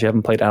surprised you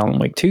haven't played Alan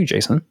Wake 2,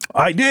 Jason.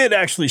 I did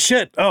actually.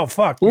 Shit. Oh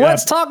fuck.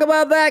 Let's talk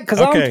about that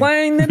because I'm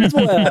playing it as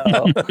well.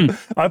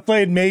 I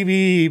played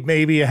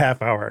maybe a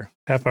half hour,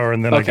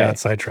 and then I got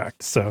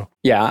sidetracked. So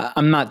yeah,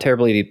 I'm not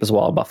terribly deep as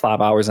well. About 5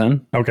 hours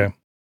in. Okay.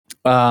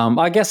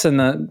 I guess in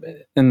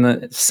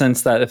the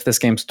sense that if this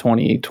game's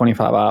 25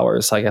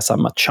 hours, I guess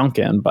I'm a chunk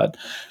in, but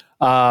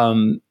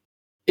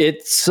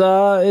it's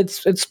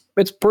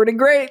pretty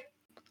great.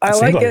 I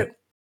like it.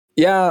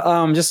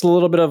 Yeah, just a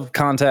little bit of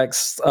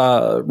context.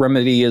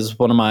 Remedy is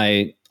one of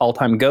my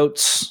all-time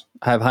GOATs.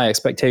 I have high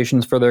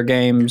expectations for their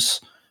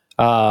games.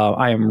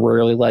 I am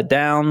rarely let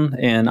down,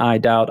 and I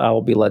doubt I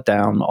will be let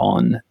down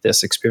on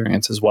this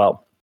experience as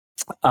well.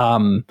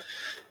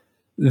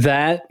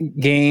 That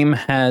game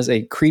has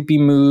a creepy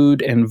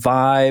mood and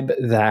vibe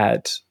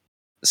that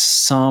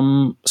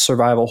some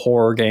survival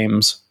horror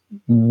games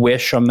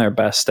wish on their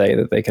best day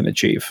that they can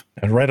achieve.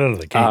 And right out of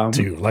the gate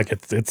too, like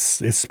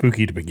it's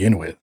spooky to begin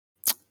with.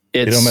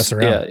 They don't mess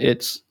around. Yeah,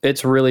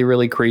 it's really,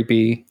 really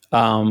creepy.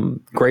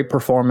 Great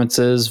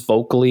performances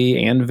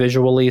vocally and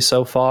visually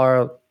so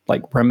far,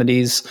 like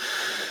Remedy's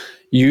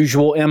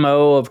usual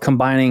MO of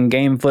combining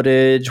game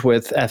footage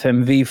with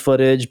FMV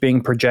footage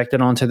being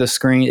projected onto the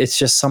screen. It's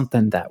just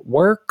something that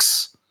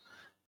works,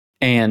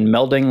 and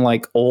melding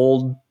like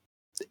old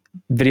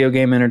video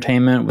game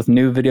entertainment with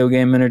new video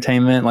game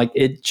entertainment, like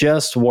it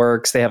just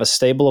works. They have a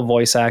stable of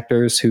voice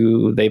actors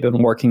who they've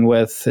been working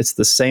with. It's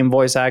the same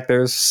voice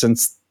actors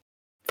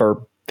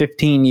for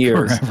 15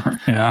 years.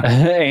 Yeah.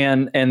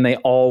 and they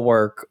all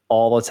work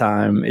all the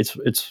time.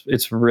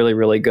 It's really,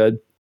 really good.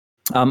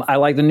 I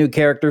like the new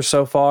characters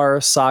so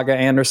far. Saga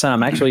Anderson.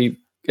 I'm actually,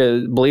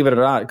 believe it or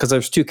not, because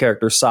there's two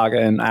characters, Saga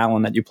and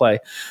Alan, that you play.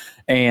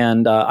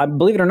 And I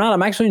believe it or not,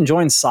 I'm actually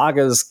enjoying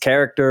Saga's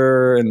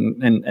character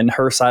and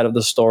her side of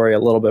the story a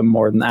little bit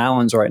more than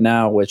Alan's right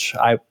now, which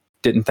I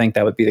didn't think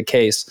that would be the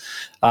case.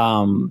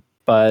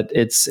 But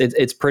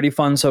it's pretty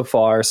fun so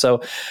far.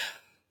 So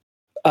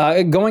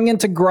going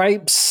into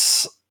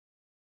gripes,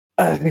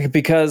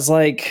 because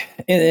like,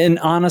 and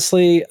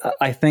honestly,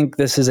 I think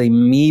this is a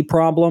me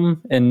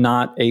problem and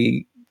not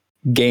a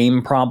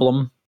game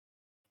problem.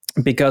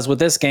 Because with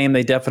this game,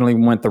 they definitely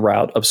went the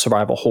route of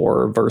survival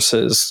horror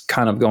versus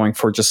kind of going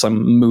for just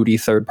some moody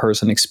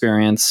third-person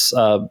experience.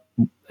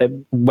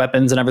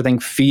 Weapons and everything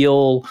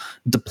feel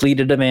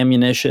depleted of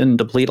ammunition,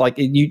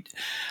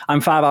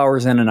 I'm 5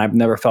 hours in and I've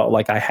never felt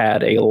like I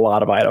had a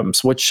lot of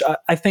items, which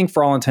I think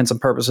for all intents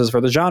and purposes for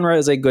the genre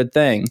is a good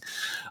thing.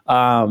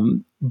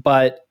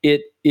 But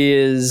it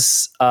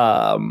is,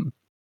 I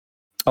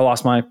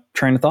lost my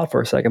train of thought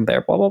for a second there.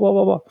 Blah, blah, blah,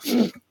 blah,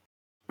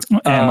 blah.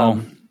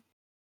 Ammo.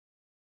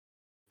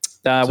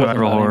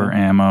 Survival horror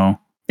ammo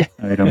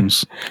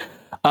items.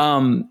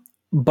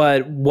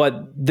 But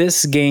what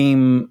this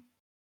game,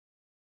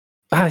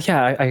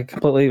 I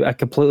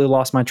completely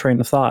lost my train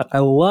of thought. I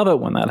love it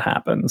when that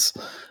happens.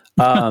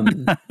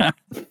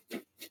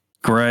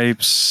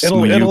 Gripes,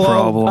 it'll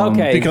problem.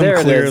 Okay, become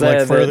there clear. It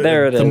is.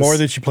 There it is. The more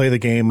that you play the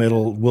game,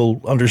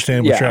 we'll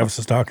understand what Travis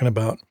is talking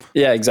about.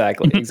 Yeah,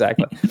 exactly.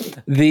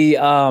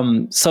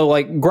 The so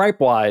like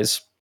gripe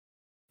wise,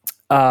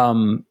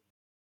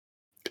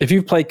 if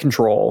you've played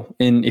Control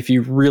and if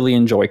you really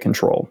enjoy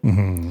Control,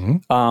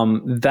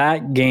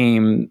 that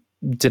game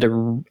did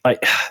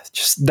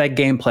just that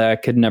gameplay. I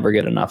could never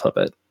get enough of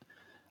it.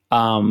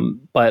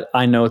 But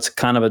I know it's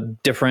kind of a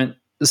different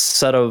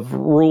set of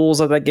rules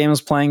that game is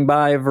playing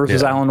by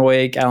versus Alan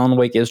Wake. Alan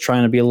Wake is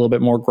trying to be a little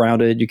bit more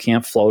grounded. You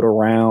can't float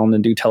around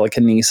and do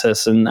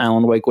telekinesis in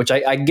Alan Wake, which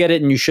I get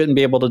it, and you shouldn't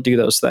be able to do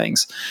those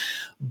things.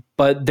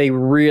 But they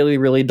really,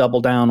 really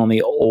double down on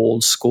the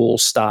old school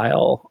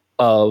style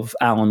of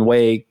Alan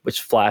Wake,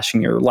 which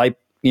flashing your light,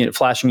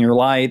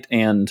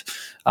 and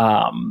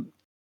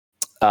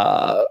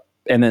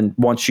then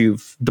once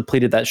you've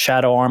depleted that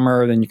shadow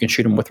armor, then you can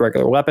shoot them with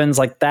regular weapons.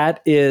 Like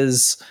that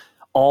is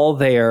all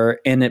there,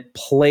 and it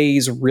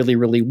plays really,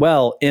 really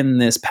well in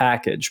this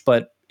package.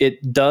 But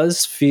it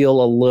does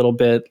feel a little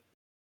bit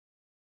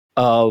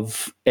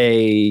of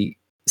a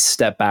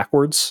step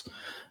backwards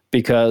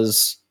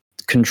because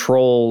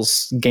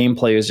Control's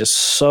gameplay is just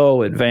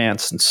so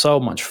advanced and so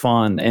much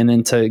fun, and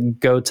then to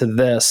go to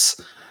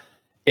this,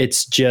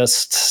 it's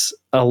just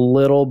a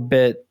little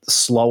bit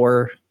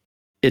slower.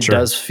 It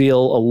does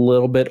feel a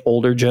little bit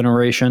older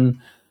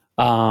generation.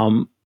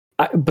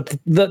 But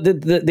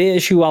the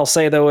issue I'll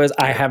say though is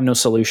I have no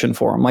solution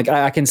for them. Like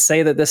I can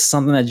say that this is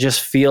something that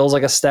just feels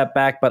like a step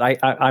back, but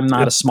I'm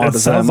not as smart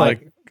as them.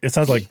 It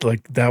sounds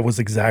like that was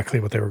exactly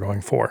what they were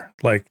going for.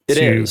 Like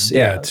to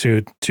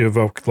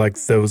evoke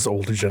like those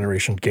older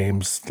generation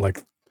games,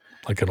 like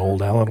an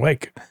old Alan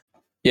Wake.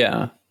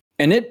 Yeah,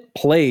 and it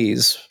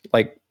plays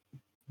like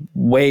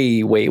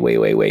way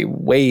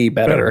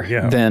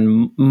better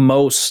than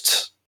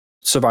most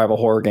survival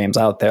horror games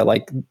out there.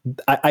 Like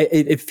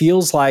it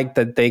feels like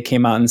that they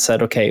came out and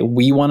said, okay,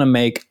 we want to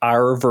make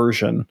our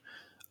version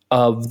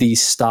of the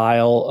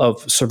style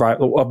of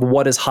survival, of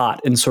what is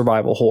hot in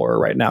survival horror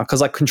right now. Because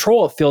like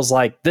Control, it feels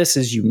like this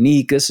is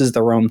unique, this is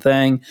their own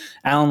thing.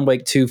 Alan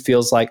Wake 2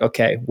 feels like,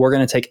 okay, we're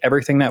going to take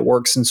everything that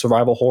works in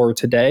survival horror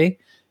today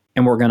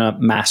and we're going to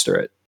master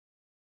it.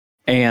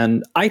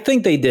 And I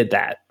think they did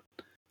that.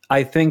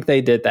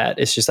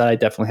 It's just that I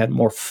definitely had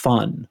more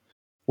fun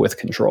with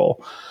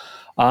Control.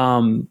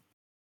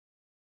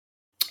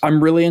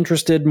 I'm really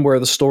interested in where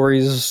the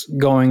story's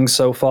going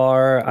so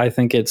far. I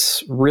think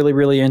it's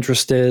really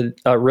interesting.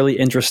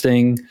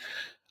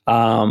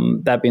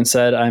 That being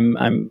said,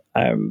 I'm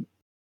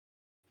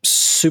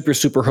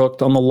super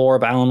hooked on the lore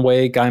of Alan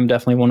Wake. I'm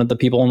definitely one of the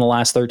people in the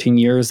last 13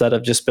 years that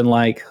have just been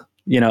like,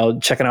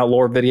 checking out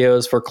lore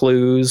videos for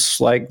clues,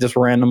 like just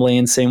randomly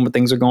and seeing what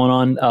things are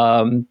going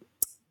on.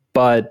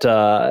 But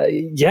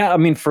yeah, I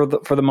mean, for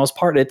the most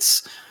part,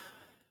 it's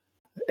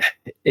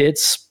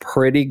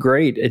pretty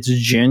great. It's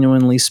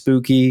genuinely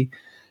spooky.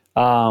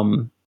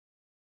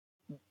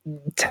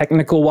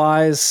 Technical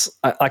wise,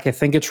 I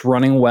think it's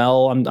running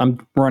well. I'm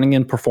running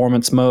in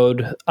performance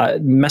mode. I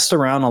messed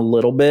around a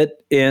little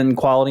bit in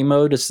quality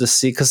mode just to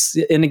see, because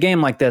in a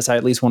game like this, I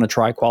at least want to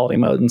try quality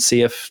mode and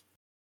see if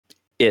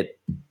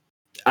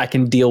I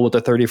can deal with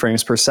the 30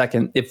 frames per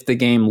second if the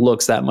game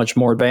looks that much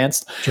more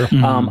advanced. Sure.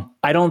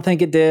 I don't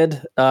think it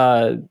did.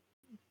 The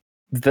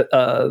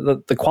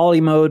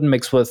quality mode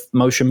mixed with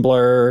motion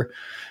blur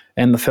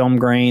and the film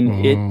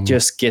grain, it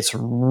just gets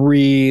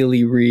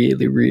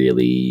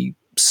really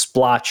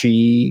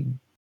splotchy,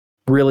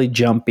 really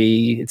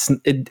jumpy.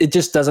 It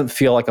just doesn't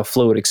feel like a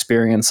fluid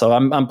experience. So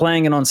I'm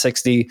playing it on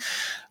 60,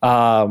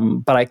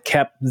 but I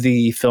kept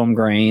the film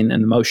grain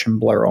and the motion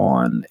blur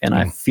on, and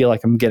I feel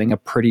like I'm getting a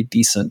pretty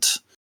decent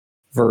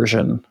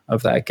version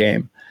of that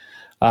game.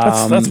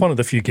 That's one of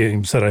the few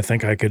games that I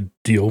think I could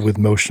deal with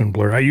motion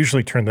blur. I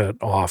usually turn that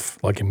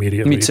off like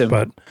immediately. Me too.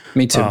 But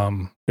me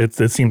too.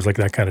 It seems like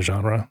that kind of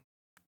genre.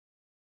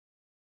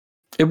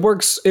 It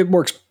works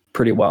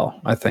pretty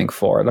well, I think,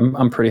 for it.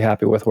 I'm pretty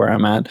happy with where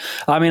I'm at.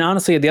 I mean,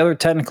 honestly, the other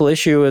technical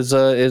issue is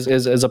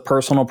a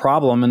personal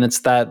problem, and it's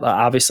that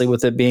obviously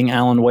with it being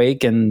Alan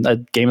Wake and a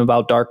game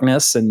about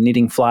darkness and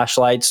needing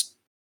flashlights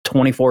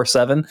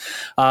 24/7,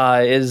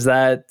 is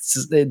that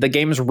the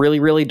game is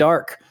really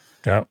dark.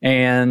 Yeah.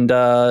 And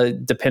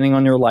depending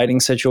on your lighting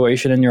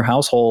situation in your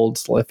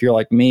household, if you're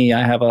like me,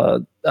 I have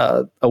a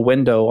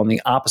window on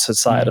the opposite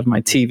side of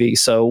my TV.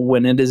 So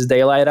when it is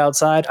daylight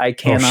outside, I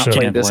cannot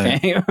play this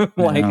game.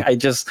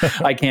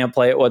 I can't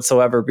play it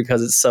whatsoever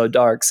because it's so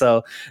dark.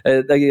 So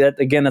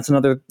again, that's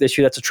another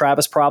issue. That's a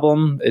Travis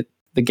problem.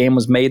 The game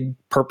was made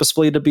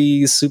purposefully to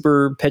be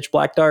super pitch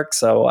black dark.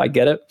 So I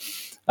get it.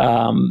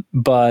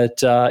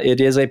 But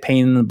it is a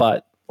pain in the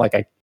butt. Like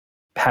I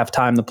have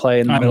time to play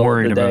in the middle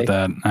of the day. I'm worried about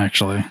that,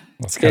 actually.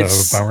 That's kind of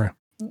a bummer.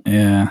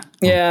 Yeah.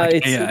 Yeah.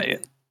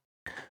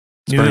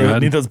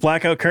 Need those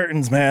blackout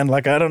curtains, man.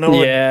 Like, I don't know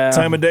what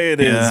time of day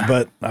it is,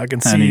 but I can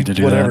see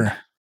whatever.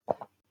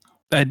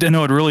 I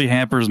know it really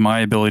hampers my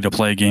ability to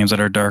play games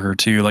that are darker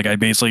too. Like I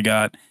basically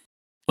got,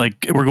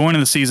 like, we're going to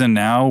the season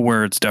now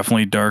where it's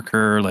definitely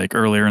darker, like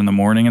earlier in the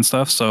morning and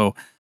stuff. So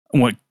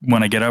when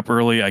I get up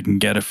early, I can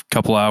get a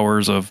couple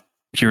hours of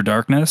pure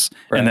darkness,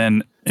 and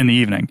then in the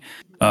evening.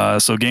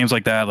 So games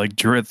like that, like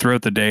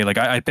throughout the day, like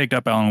I picked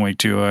up Alan Wake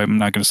 2. I'm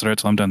not going to start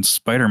till I'm done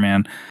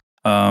Spider-Man.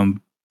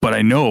 But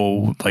I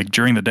know, like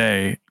during the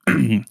day,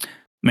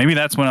 maybe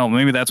that's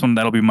when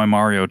that'll be my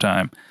Mario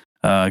time.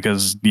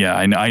 Because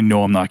I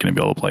know I'm not going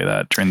to be able to play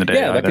that during the day.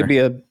 Yeah,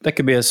 that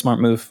could be a smart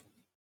move.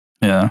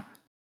 Yeah,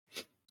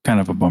 kind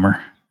of a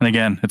bummer. And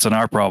again, it's an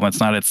our problem. It's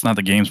not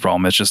the game's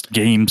problem. It's just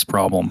game's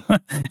problem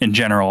in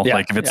general. Yeah,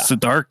 like if it's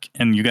dark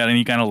and you got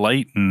any kind of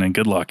light, and then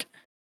good luck.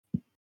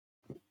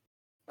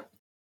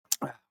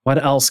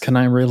 What else can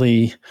I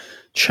really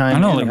chime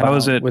in? I don't know. Like, how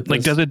is it?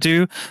 Like, does it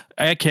do?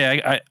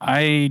 Okay,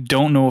 I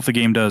don't know if the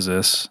game does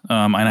this,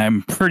 and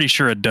I'm pretty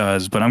sure it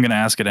does, but I'm going to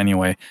ask it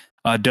anyway.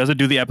 Does it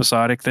do the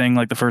episodic thing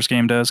like the first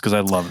game does? Because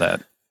I love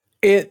that.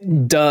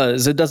 It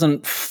does. It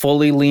doesn't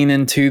fully lean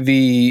into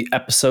the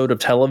episode of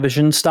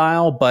television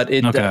style, but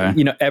it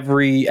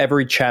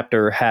every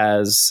chapter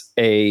has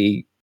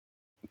a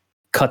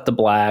cut to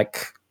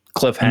black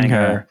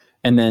cliffhanger. Okay.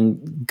 And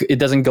then it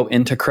doesn't go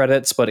into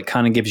credits, but it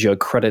kind of gives you a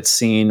credit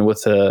scene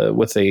with a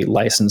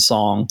licensed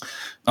song.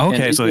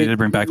 Okay, so they did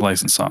bring back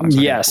licensed songs.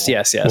 Okay, yes, cool.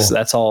 Yes.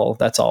 Cool.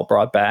 That's all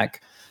brought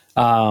back.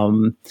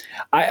 I've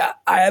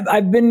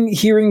been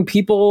hearing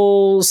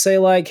people say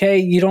like, hey,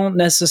 you don't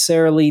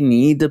necessarily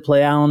need to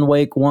play Alan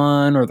Wake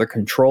 1 or the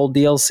Control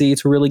DLC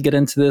to really get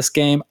into this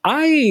game.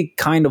 I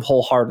kind of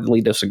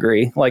wholeheartedly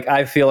disagree. Like,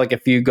 I feel like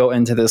if you go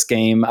into this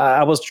game,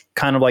 I was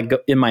kind of like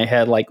in my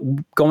head, like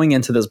going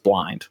into this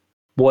blind.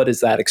 What is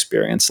that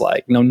experience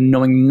like?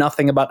 Knowing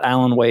nothing about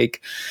Alan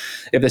Wake.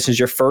 If this is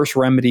your first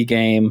Remedy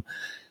game,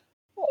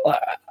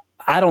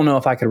 I don't know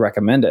if I could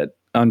recommend it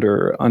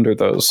under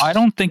those. I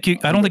don't think you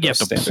have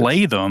to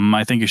play them.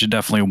 I think you should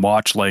definitely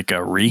watch like a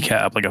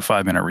recap, like a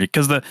 5-minute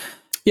recap,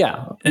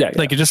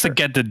 because just to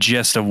get the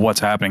gist of what's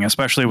happening,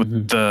 especially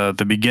with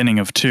the beginning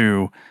of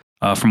 2.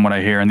 from what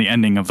I hear, and the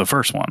ending of the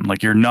first one.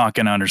 Like, you're not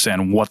going to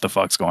understand what the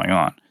fuck's going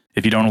on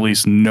if you don't at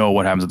least know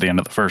what happens at the end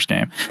of the first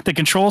game. The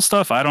control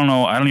stuff, I don't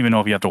know. I don't even know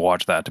if you have to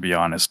watch that, to be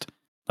honest.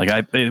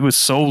 Like, it was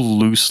so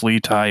loosely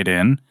tied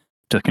in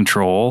to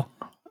control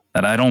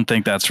that I don't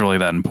think that's really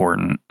that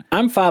important.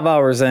 I'm 5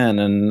 hours in,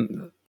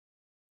 and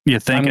you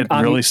think it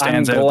really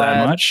stands out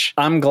that much?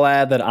 I'm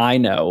glad that I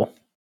know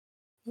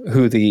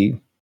who the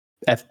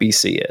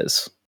FBC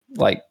is.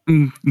 Like,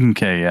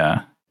 okay,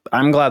 yeah.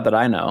 I'm glad that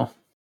I know.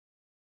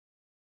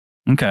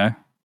 Okay.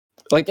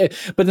 Like,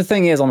 but the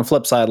thing is, on the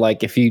flip side,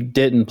 like, if you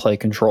didn't play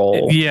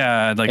Control,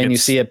 yeah, like, and you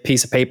see a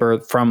piece of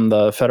paper from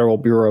the Federal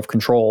Bureau of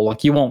Control,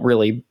 like, you won't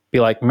really be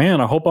like, man,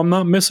 I hope I'm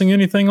not missing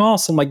anything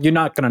awesome. Like, you're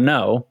not gonna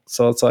know.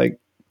 So it's like,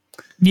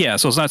 yeah,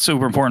 so it's not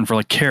super important for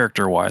like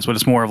character wise, but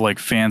it's more of like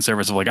fan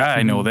service of like,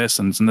 I know this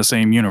and it's in the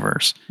same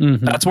universe.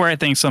 That's where I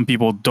think some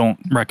people don't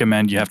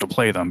recommend you have to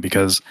play them,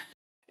 because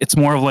it's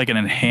more of like it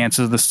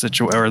enhances the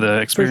situation or the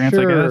experience,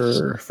 I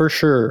guess. For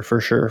sure.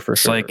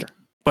 Like,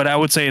 but I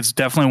would say it's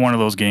definitely one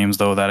of those games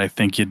though that I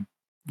think you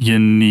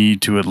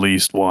need to at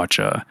least watch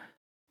a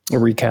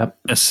recap.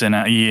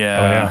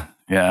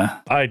 Yeah.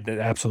 I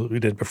absolutely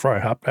did before I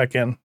hopped back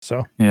in.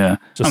 So yeah,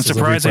 I'm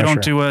surprised they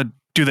don't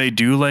do they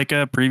do like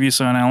a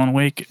preview on Alan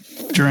Wake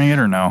during it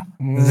or no?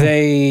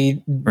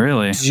 They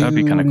really? That'd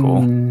be kind of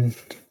cool.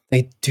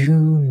 They do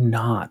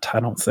not, I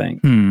don't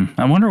think.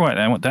 I wonder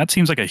why. That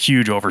seems like a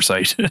huge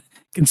oversight,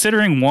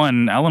 considering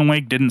one, Alan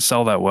Wake didn't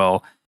sell that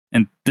well,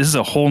 and this is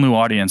a whole new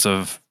audience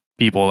of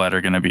people that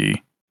are going to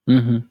be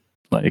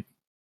like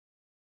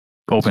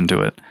open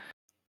to it,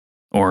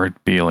 or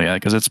be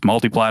because it's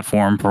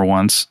multi-platform for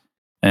once.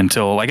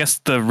 Until I guess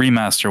the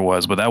remaster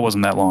was, but that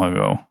wasn't that long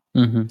ago.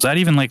 Was that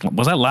even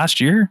was that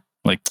last year?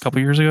 Like a couple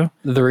years ago?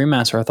 The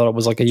remaster, I thought it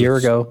was like a year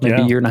ago,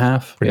 maybe a year and a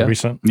half. Pretty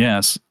recent.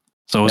 Yes.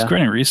 So it was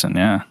pretty recent.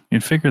 Yeah.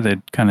 You'd figure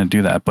they'd kind of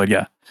do that. But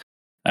yeah,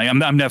 I'm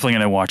definitely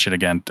going to watch it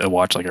again, to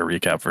watch like a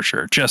recap for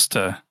sure, just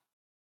to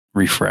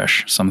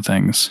refresh some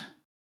things.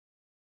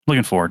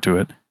 Looking forward to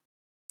it.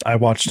 I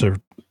watched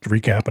a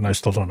recap and I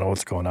still don't know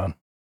what's going on.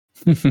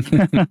 I'm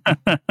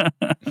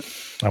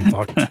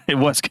fucked. It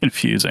was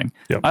confusing.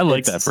 Yep. I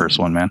like that first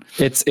one, man.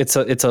 It's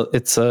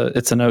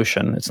an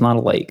ocean. It's not a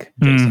lake.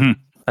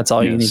 That's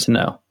all you need to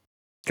know.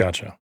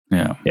 Gotcha.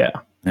 Yeah.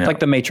 Like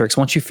the Matrix.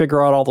 Once you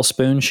figure out all the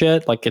spoon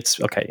shit, like it's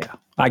okay. Yeah,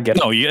 I get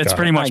it. No, it's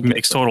pretty much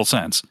makes total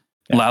sense.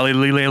 Yeah. Lally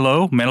lay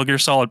low, Metal Gear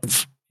Solid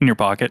in your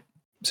pocket.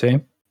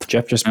 See,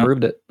 Jeff just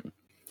proved it.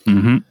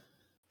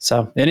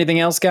 So, anything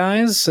else,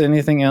 guys?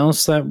 Anything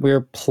else that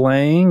we're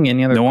playing?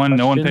 Any other? No one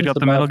picked up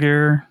the Metal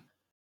Gear.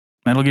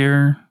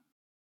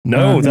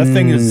 No, that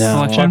thing is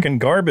fucking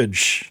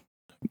garbage.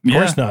 Of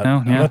course not.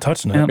 I'm not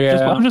touching it.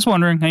 I'm just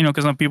wondering,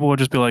 because some people would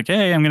just be like,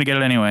 "Hey, I'm going to get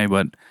it anyway,"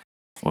 but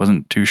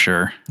wasn't too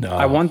sure. No.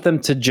 I want them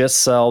to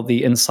just sell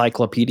the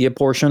encyclopedia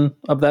portion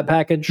of that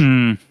package.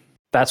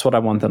 That's what I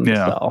want them to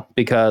sell,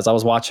 because I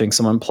was watching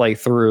someone play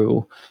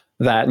through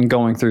that and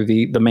going through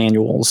the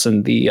manuals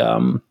and the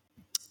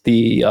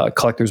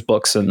collector's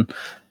books, and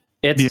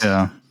it's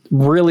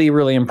really,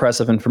 really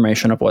impressive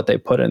information of what they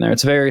put in there.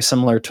 It's very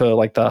similar to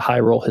like the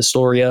Hyrule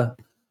Historia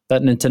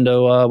that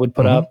Nintendo would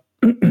put up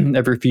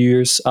every few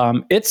years.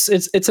 It's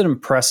an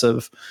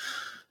impressive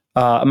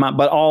amount,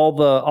 but all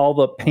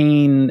the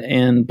pain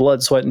and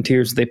blood, sweat, and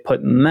tears they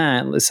put in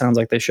that, it sounds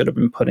like they should have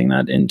been putting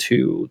that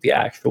into the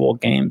actual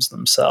games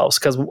themselves.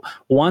 Because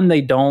one,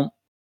 they don't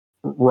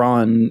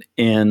run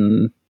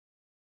in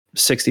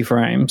 60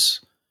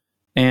 frames.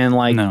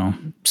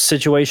 And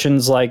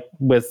situations like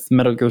with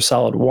Metal Gear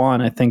Solid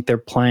 1, I think they're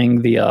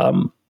playing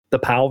the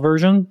PAL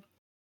version.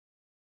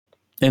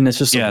 And it's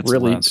just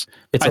really...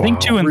 I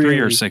think 2 and 3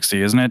 are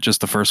 60, isn't it? Just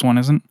the first one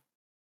isn't?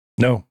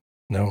 No.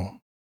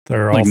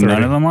 They're all 30.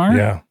 None of them are?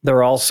 Yeah.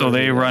 They're all 30, so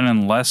they run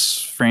in less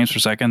frames per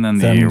second than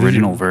the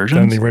original version?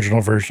 Than the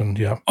original version,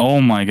 yeah. Oh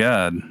my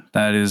God.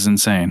 That is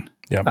insane.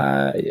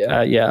 Yeah.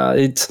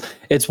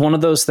 It's one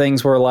of those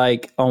things where,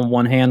 like, on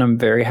one hand, I'm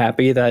very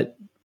happy that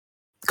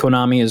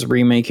Konami is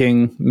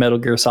remaking Metal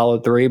Gear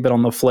Solid 3, but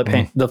on the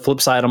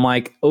flip side, I'm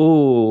like,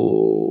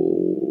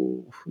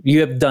 oh, you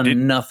have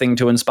done nothing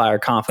to inspire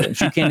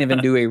confidence. You can't even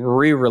do a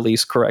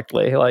re-release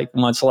correctly, like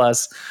much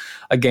less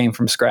a game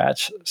from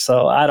scratch.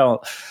 So I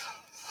don't.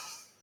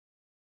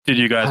 Did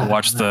you guys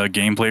watch the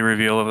gameplay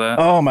reveal of that?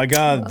 Oh my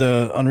God,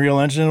 the Unreal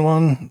Engine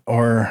one?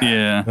 Oh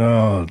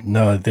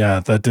no,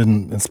 that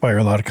didn't inspire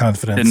a lot of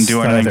confidence. Didn't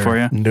do anything for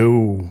you?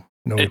 No.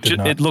 No,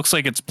 it looks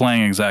like it's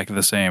playing exactly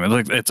the same.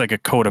 It's like a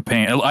coat of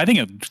paint. I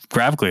think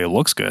graphically it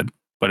looks good,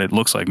 but it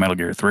looks like Metal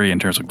Gear 3 in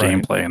terms of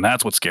gameplay, and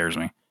that's what scares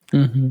me.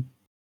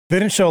 They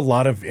didn't show a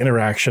lot of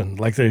interaction.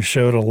 Like, they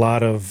showed a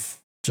lot of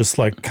just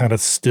like kind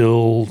of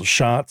still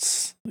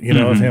shots,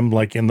 of him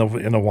like in the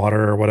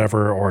water or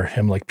whatever, or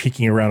him like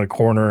peeking around a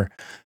corner.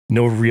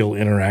 No real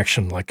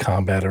interaction, like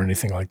combat or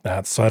anything like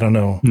that. So I don't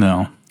know.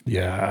 No.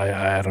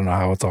 Yeah, I don't know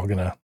how it's all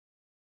gonna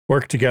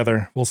work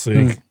together. We'll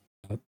see.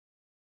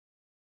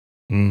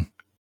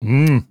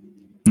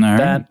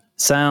 That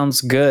sounds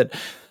good.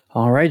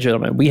 All right,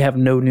 gentlemen, we have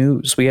no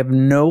news. We have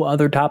no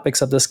other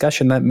topics of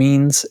discussion. That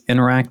means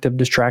Interactive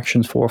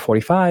Distractions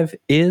 445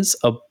 is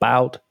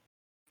about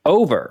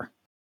over.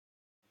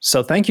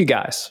 So thank you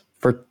guys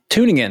for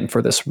tuning in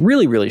for this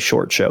really, really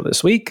short show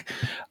this week.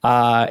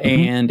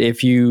 And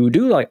if you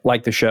do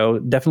like the show,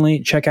 definitely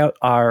check out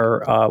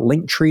our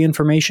link tree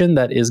information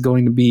that is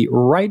going to be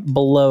right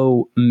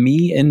below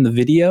me in the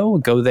video.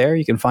 Go there.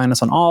 You can find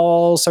us on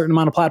all certain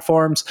amount of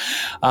platforms.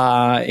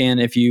 And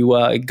if you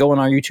go on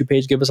our YouTube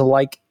page, give us a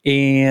like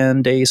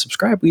and a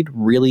subscribe. We'd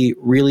really,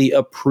 really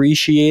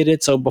appreciate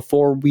it. So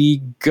before we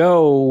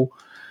go,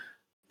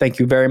 thank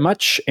you very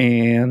much.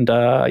 And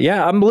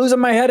I'm losing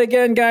my head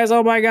again, guys.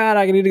 Oh my God,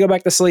 I need to go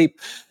back to sleep.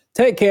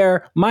 Take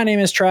care. My name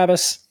is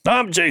Travis.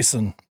 I'm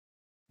Jason.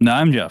 No,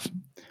 I'm Jeff.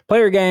 Play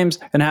your games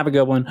and have a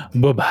good one.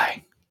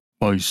 Bye-bye.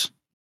 Peace.